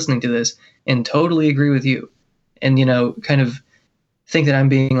could be listening to this and totally agree with you and, kind of think that I'm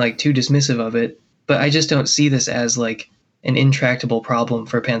being like too dismissive of it. But I just don't see this as like an intractable problem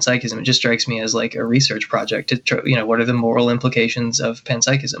for panpsychism. It just strikes me as like a research project to try, what are the moral implications of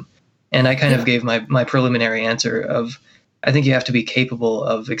panpsychism? And I kind of gave my preliminary answer of, I think you have to be capable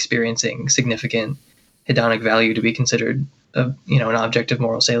of experiencing significant hedonic value to be considered, an object of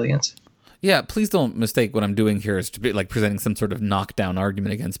moral salience. Yeah, please don't mistake what I'm doing here as to be like presenting some sort of knockdown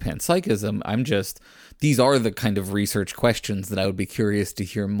argument against panpsychism. These are the kind of research questions that I would be curious to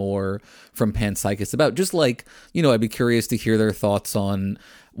hear more from panpsychists about. Just like, I'd be curious to hear their thoughts on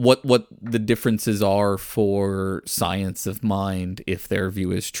what the differences are for science of mind if their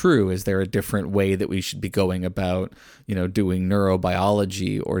view is true. Is there a different way that we should be going about, doing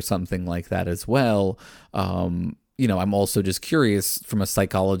neurobiology or something like that as well? I'm also just curious from a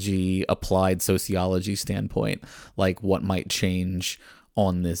psychology, applied sociology standpoint, like what might change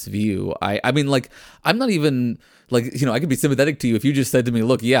on this view. I mean, like, I'm not even like, I could be sympathetic to you if you just said to me,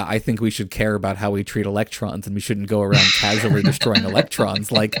 look, yeah, I think we should care about how we treat electrons and we shouldn't go around casually destroying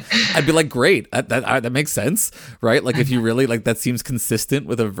electrons. Like, I'd be like, great, that makes sense, right? Like, if you really, like, that seems consistent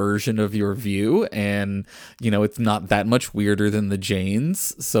with a version of your view and, it's not that much weirder than the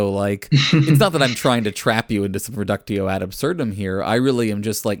Janes. So, like, it's not that I'm trying to trap you into some reductio ad absurdum here. I really am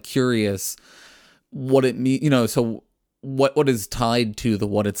just, like, curious what it means, so what is tied to the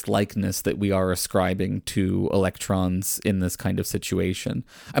what its likeness that we are ascribing to electrons in this kind of situation.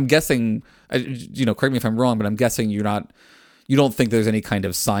 I'm guessing, correct me if I'm wrong, but I'm guessing you don't think there's any kind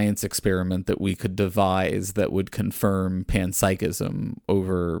of science experiment that we could devise that would confirm panpsychism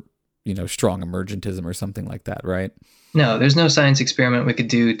over, strong emergentism or something like that, right? No, there's no science experiment we could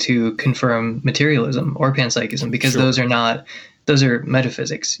do to confirm materialism or panpsychism because those are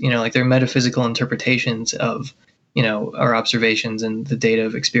metaphysics, like they're metaphysical interpretations of our observations and the data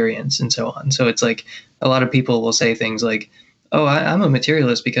of experience and so on. So it's like a lot of people will say things like, oh, I'm a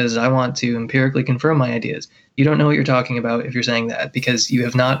materialist because I want to empirically confirm my ideas. You don't know what you're talking about if you're saying that because you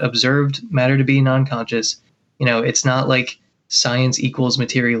have not observed matter to be non-conscious. It's not like science equals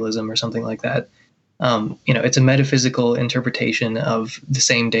materialism or something like that. It's a metaphysical interpretation of the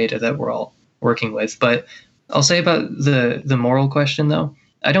same data that we're all working with. But I'll say about the moral question, though,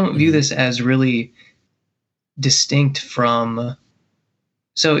 I don't view this as really distinct from,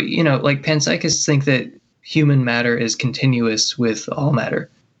 so like panpsychists think that human matter is continuous with all matter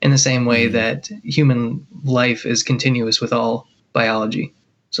in the same way that human life is continuous with all biology.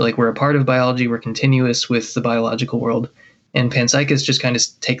 So like we're a part of biology, we're continuous with the biological world, and panpsychists just kind of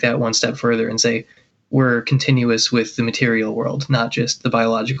take that one step further and say we're continuous with the material world, not just the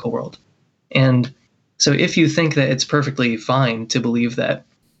biological world. And so if you think that it's perfectly fine to believe that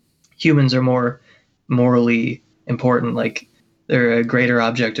humans are more morally important, like they're a greater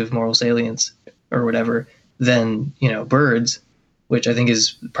object of moral salience or whatever than birds, which I think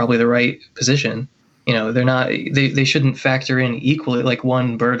is probably the right position. They're not, they shouldn't factor in equally, like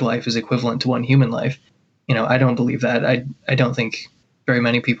one bird life is equivalent to one human life. I don't believe that. I don't think very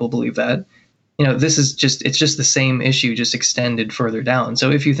many people believe that. This is it's just the same issue, just extended further down.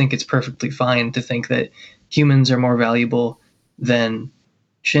 So if you think it's perfectly fine to think that humans are more valuable than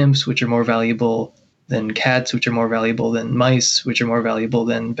chimps, which are more valuable than cats, which are more valuable than mice, which are more valuable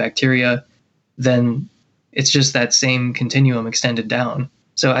than bacteria, then it's just that same continuum extended down.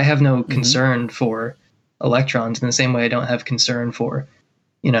 So I have no concern for electrons in the same way I don't have concern for,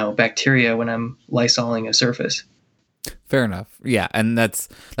 bacteria when I'm lysoling a surface. Fair enough. Yeah, and that's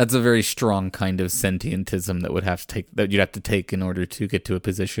a very strong kind of sentientism that you'd have to take in order to get to a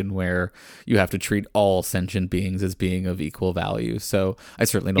position where you have to treat all sentient beings as being of equal value. So I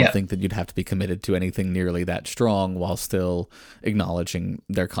certainly don't think that you'd have to be committed to anything nearly that strong while still acknowledging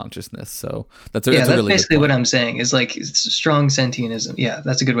their consciousness. So that's a really basically good what point. I'm saying is like strong sentientism. Yeah,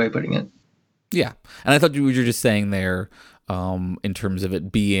 that's a good way of putting it. Yeah, and I thought you were just saying there in terms of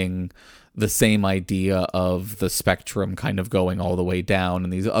it being the same idea of the spectrum kind of going all the way down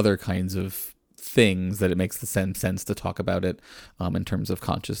and these other kinds of things that it makes the sense to talk about it in terms of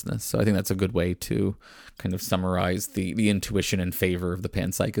consciousness. So I think that's a good way to kind of summarize the intuition in favor of the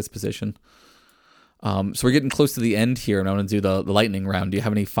panpsychist position. So we're getting close to the end here, and I want to do the lightning round. Do you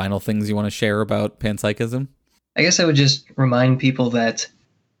have any final things you want to share about panpsychism? I guess I would just remind people that,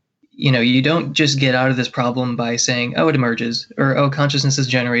 you don't just get out of this problem by saying, oh, it emerges, or, oh, consciousness is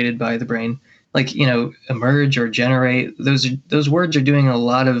generated by the brain. Like, emerge or generate, those words are doing a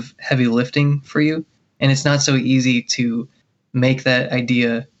lot of heavy lifting for you. And it's not so easy to make that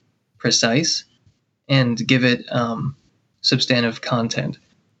idea precise and give it substantive content.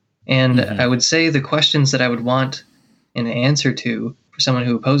 And I would say the questions that I would want an answer to for someone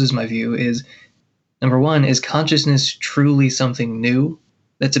who opposes my view is, number one, is consciousness truly something new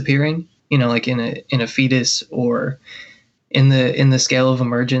that's appearing, like in a fetus or in the scale of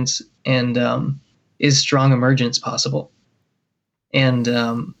emergence, and is strong emergence possible? And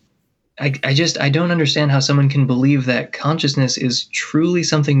I don't understand how someone can believe that consciousness is truly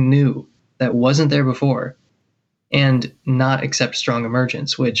something new that wasn't there before and not accept strong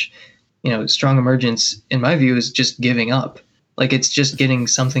emergence, which, strong emergence, in my view, is just giving up. Like, it's just getting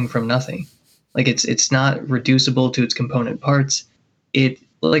something from nothing. Like, it's not reducible to its component parts.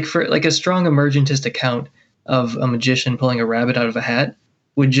 For a strong emergentist account of a magician pulling a rabbit out of a hat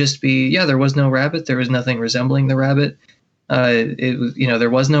would just be, there was no rabbit. There was nothing resembling the rabbit. There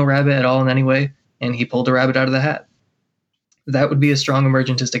was no rabbit at all in any way, and he pulled a rabbit out of the hat. That would be a strong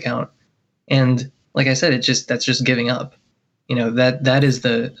emergentist account. And like I said, that's just giving up. That is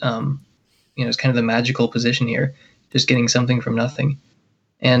the, it's kind of the magical position here, just getting something from nothing.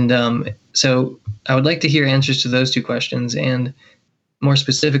 And so I would like to hear answers to those two questions. And more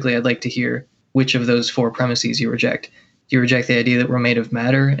specifically, I'd like to hear which of those four premises you reject. Do you reject the idea that we're made of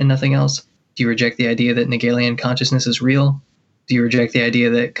matter and nothing else? Do you reject the idea that Hegelian consciousness is real? Do you reject the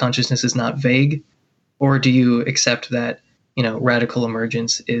idea that consciousness is not vague? Or do you accept that, radical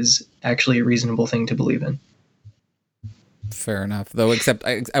emergence is actually a reasonable thing to believe in? Fair enough, though, except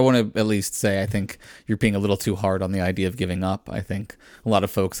I want to at least say I think you're being a little too hard on the idea of giving up. I think a lot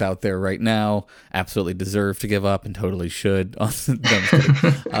of folks out there right now absolutely deserve to give up and totally should. No, Do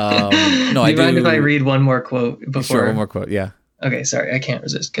you mind if I read one more quote before? Sure, one more quote, yeah. Okay, sorry, I can't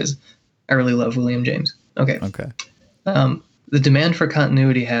resist because I really love William James. Okay. The demand for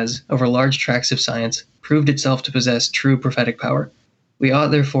continuity has, over large tracts of science, proved itself to possess true prophetic power. We ought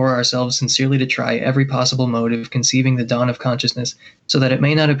therefore ourselves sincerely to try every possible mode of conceiving the dawn of consciousness, so that it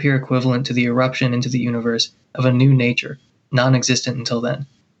may not appear equivalent to the eruption into the universe of a new nature, non-existent until then.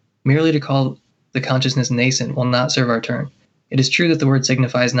 Merely to call the consciousness nascent will not serve our turn. It is true that the word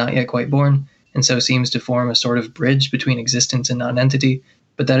signifies not yet quite born, and so seems to form a sort of bridge between existence and non-entity,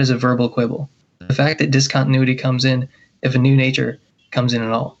 but that is a verbal quibble. The fact that discontinuity comes in if a new nature comes in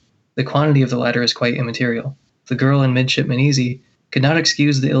at all. The quantity of the latter is quite immaterial. The girl in Midshipman Easy could not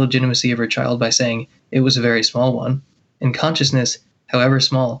excuse the illegitimacy of her child by saying it was a very small one, and consciousness, however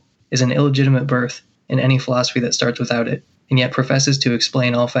small, is an illegitimate birth in any philosophy that starts without it, and yet professes to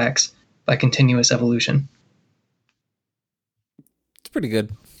explain all facts by continuous evolution. It's pretty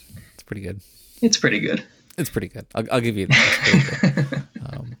good. It's pretty good. I'll give you that. It's pretty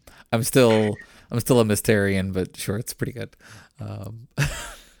good. I'm still a Mysterian, but sure, it's pretty good.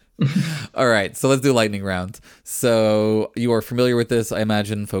 All right, so let's do lightning round. So you are familiar with this, I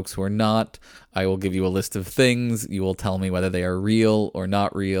imagine. Folks who are not, I will give you a list of things. You will tell me whether they are real or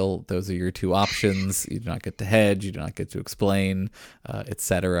not real. Those are your two options. You do not get to hedge. You do not get to explain,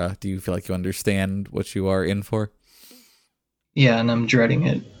 etc. Do you feel like you understand what you are in for? Yeah, and I'm dreading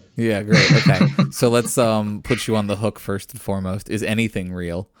it. Yeah, great. Okay, so let's put you on the hook first and foremost. Is anything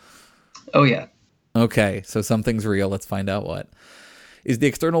real? Oh, yeah. Okay, so something's real. Let's find out what. Is the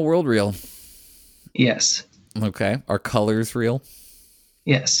external world real? Yes. Okay. Are colors real?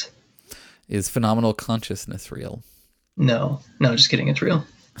 Yes. Is phenomenal consciousness real? No, just kidding. It's real.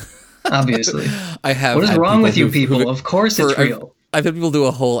 Obviously. What is wrong with you people? Of course it's real. I've had people do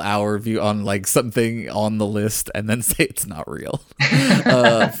a whole hour view on like something on the list and then say it's not real.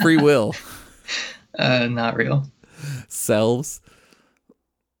 Free will. Not real. Selves.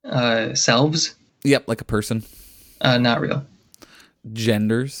 Selves? Yep, like a person. Not real.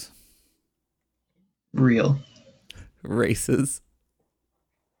 Genders, Real. races,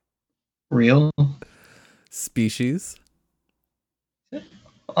 Real. species,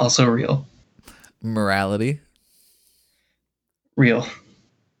 Also real. morality, Real.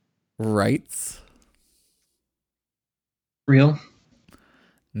 rights, Real.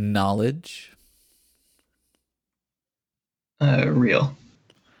 knowledge, Real.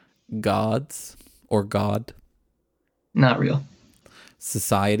 gods or God, Not real.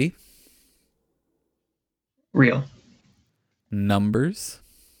 society, Real. numbers,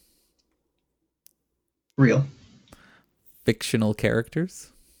 Real. fictional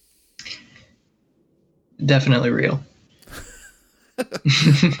characters, Definitely real.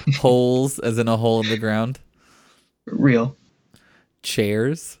 holes as in a hole in the ground, Real.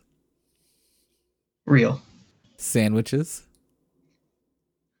 chairs, Real. sandwiches,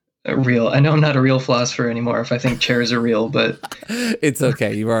 Real. I know I'm not a real philosopher anymore if I think chairs are real, but it's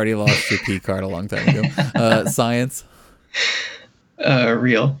okay. You've already lost your P card a long time ago. Science,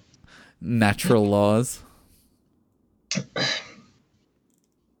 real. natural laws,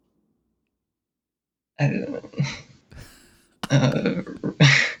 I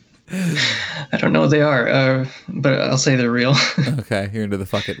don't know what they are, but I'll say they're real. okay, you're into the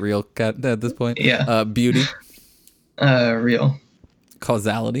fuck it real cat at this point. Yeah. Beauty, Real.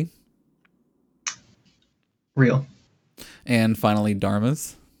 causality, Real. and finally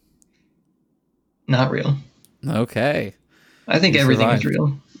dharmas. Not real. Okay. I think You everything survived. is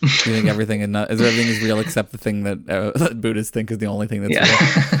real. You think everything everything is real except the thing that Buddhists think is the only thing that's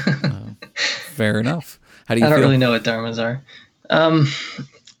Yeah. real? Fair enough. How do you I don't feel? really know what dharmas are.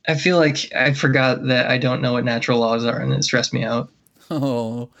 I feel like I forgot that I don't know what natural laws are, and it stressed me out.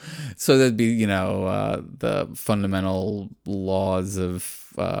 Oh, so that'd be the fundamental laws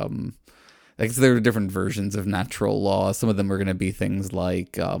of I guess there are different versions of natural law. Some of them are going to be things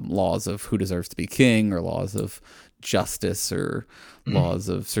like laws of who deserves to be king, or laws of justice, or laws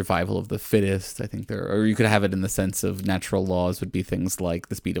of survival of the fittest. I think or you could have it in the sense of natural laws would be things like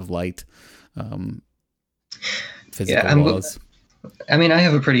the speed of light, physical laws. I mean, I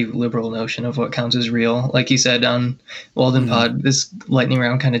have a pretty liberal notion of what counts as real. Like you said on Walden Pod, this lightning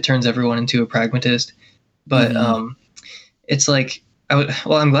round kind of turns everyone into a pragmatist. But it's like,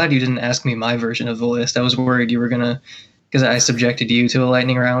 I'm glad you didn't ask me my version of the list. I was worried you were going to, because I subjected you to a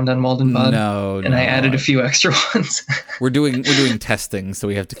lightning round on Walden Pod. No, I added a few extra ones. We're doing testing, so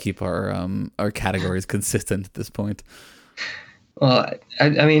we have to keep our categories consistent at this point. Well,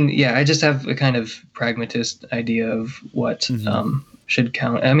 I mean, yeah, I just have a kind of pragmatist idea of what should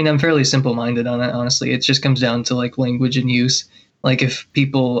count. I mean, I'm fairly simple-minded on it, honestly. It just comes down to like language and use. Like if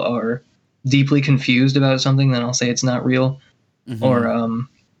people are deeply confused about something, then I'll say it's not real. Or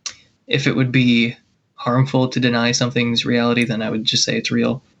if it would be harmful to deny something's reality, then I would just say it's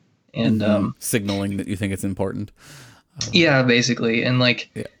real. And signaling that you think it's important. Yeah, basically. And like,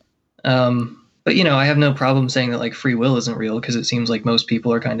 but I have no problem saying that like free will isn't real, because it seems like most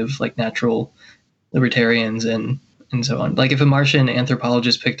people are kind of like natural libertarians and so on. Like if a Martian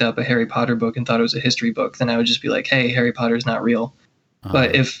anthropologist picked up a Harry Potter book and thought it was a history book, then I would just be like, hey, Harry Potter's not real.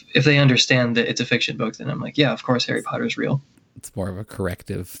 But if they understand that it's a fiction book, then I'm like, yeah, of course Harry Potter's real. It's more of a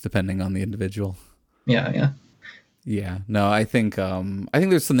corrective depending on the individual. Yeah. Yeah, no, I think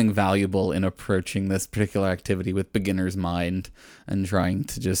there's something valuable in approaching this particular activity with beginner's mind and trying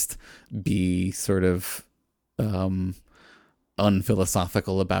to just be sort of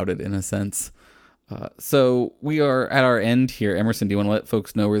unphilosophical about it in a sense. So we are at our end here. Emerson, do you want to let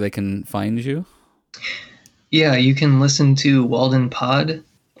folks know where they can find you? Yeah, you can listen to Walden Pod,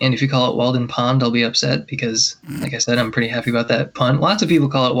 and if you call it Walden Pond, I'll be upset because, like I said, I'm pretty happy about that pun. Lots of people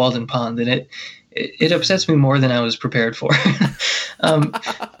call it Walden Pond, and it upsets me more than I was prepared for.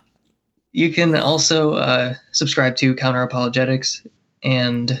 You can also subscribe to Counter Apologetics,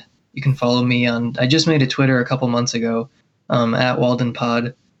 and you can follow me on. I just made a Twitter a couple months ago at Walden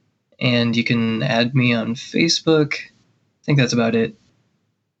Pod, and you can add me on Facebook. I think that's about it.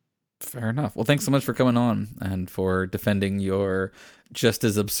 Fair enough. Well, thanks so much for coming on and for defending your just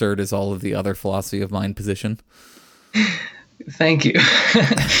as absurd as all of the other philosophy of mind position. Thank you.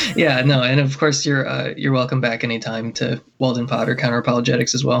 Yeah, no, and of course you're welcome back anytime to Walden Pod or Counter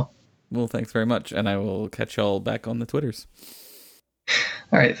Apologetics as well. Well, thanks very much, and I will catch y'all back on the Twitters.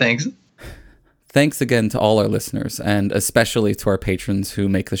 All right, thanks. Thanks again to all our listeners, and especially to our patrons who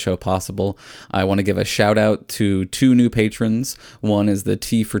make the show possible. I want to give a shout out to 2 new patrons. One is the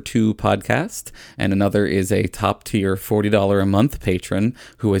Tea for Two podcast, and another is a top tier $40 a month patron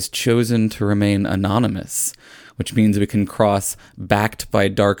who has chosen to remain anonymous. which means we can cross backed by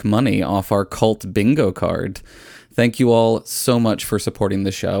dark money off our cult bingo card. Thank you all so much for supporting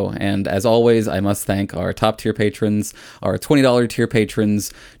the show. And as always, I must thank our top tier patrons, our $20 tier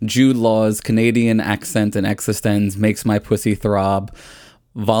patrons. Jude Law's Canadian accent and existence makes my pussy throb.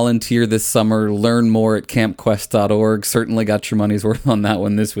 Volunteer this summer, learn more at campquest.org. Certainly got your money's worth on that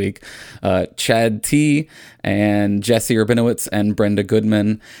one this week. Chad T. and Jesse Urbinowitz and Brenda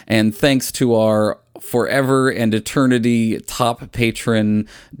Goodman. And thanks to our forever and eternity top patron,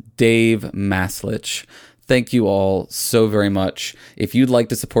 Dave Maslich. Thank you all so very much. If you'd like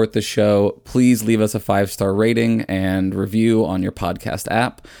to support the show, please leave us a 5-star rating and review on your podcast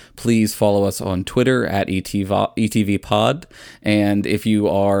app. Please follow us on Twitter at ETVPod. And if you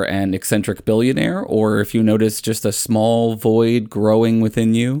are an eccentric billionaire, or if you notice just a small void growing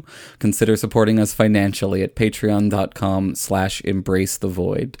within you, consider supporting us financially at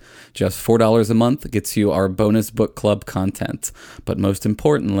patreon.com/embracethevoid. Just $4 a month gets you our bonus book club content. But most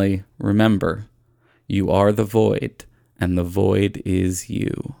importantly, remember, you are the void, and the void is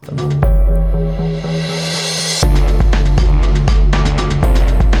you.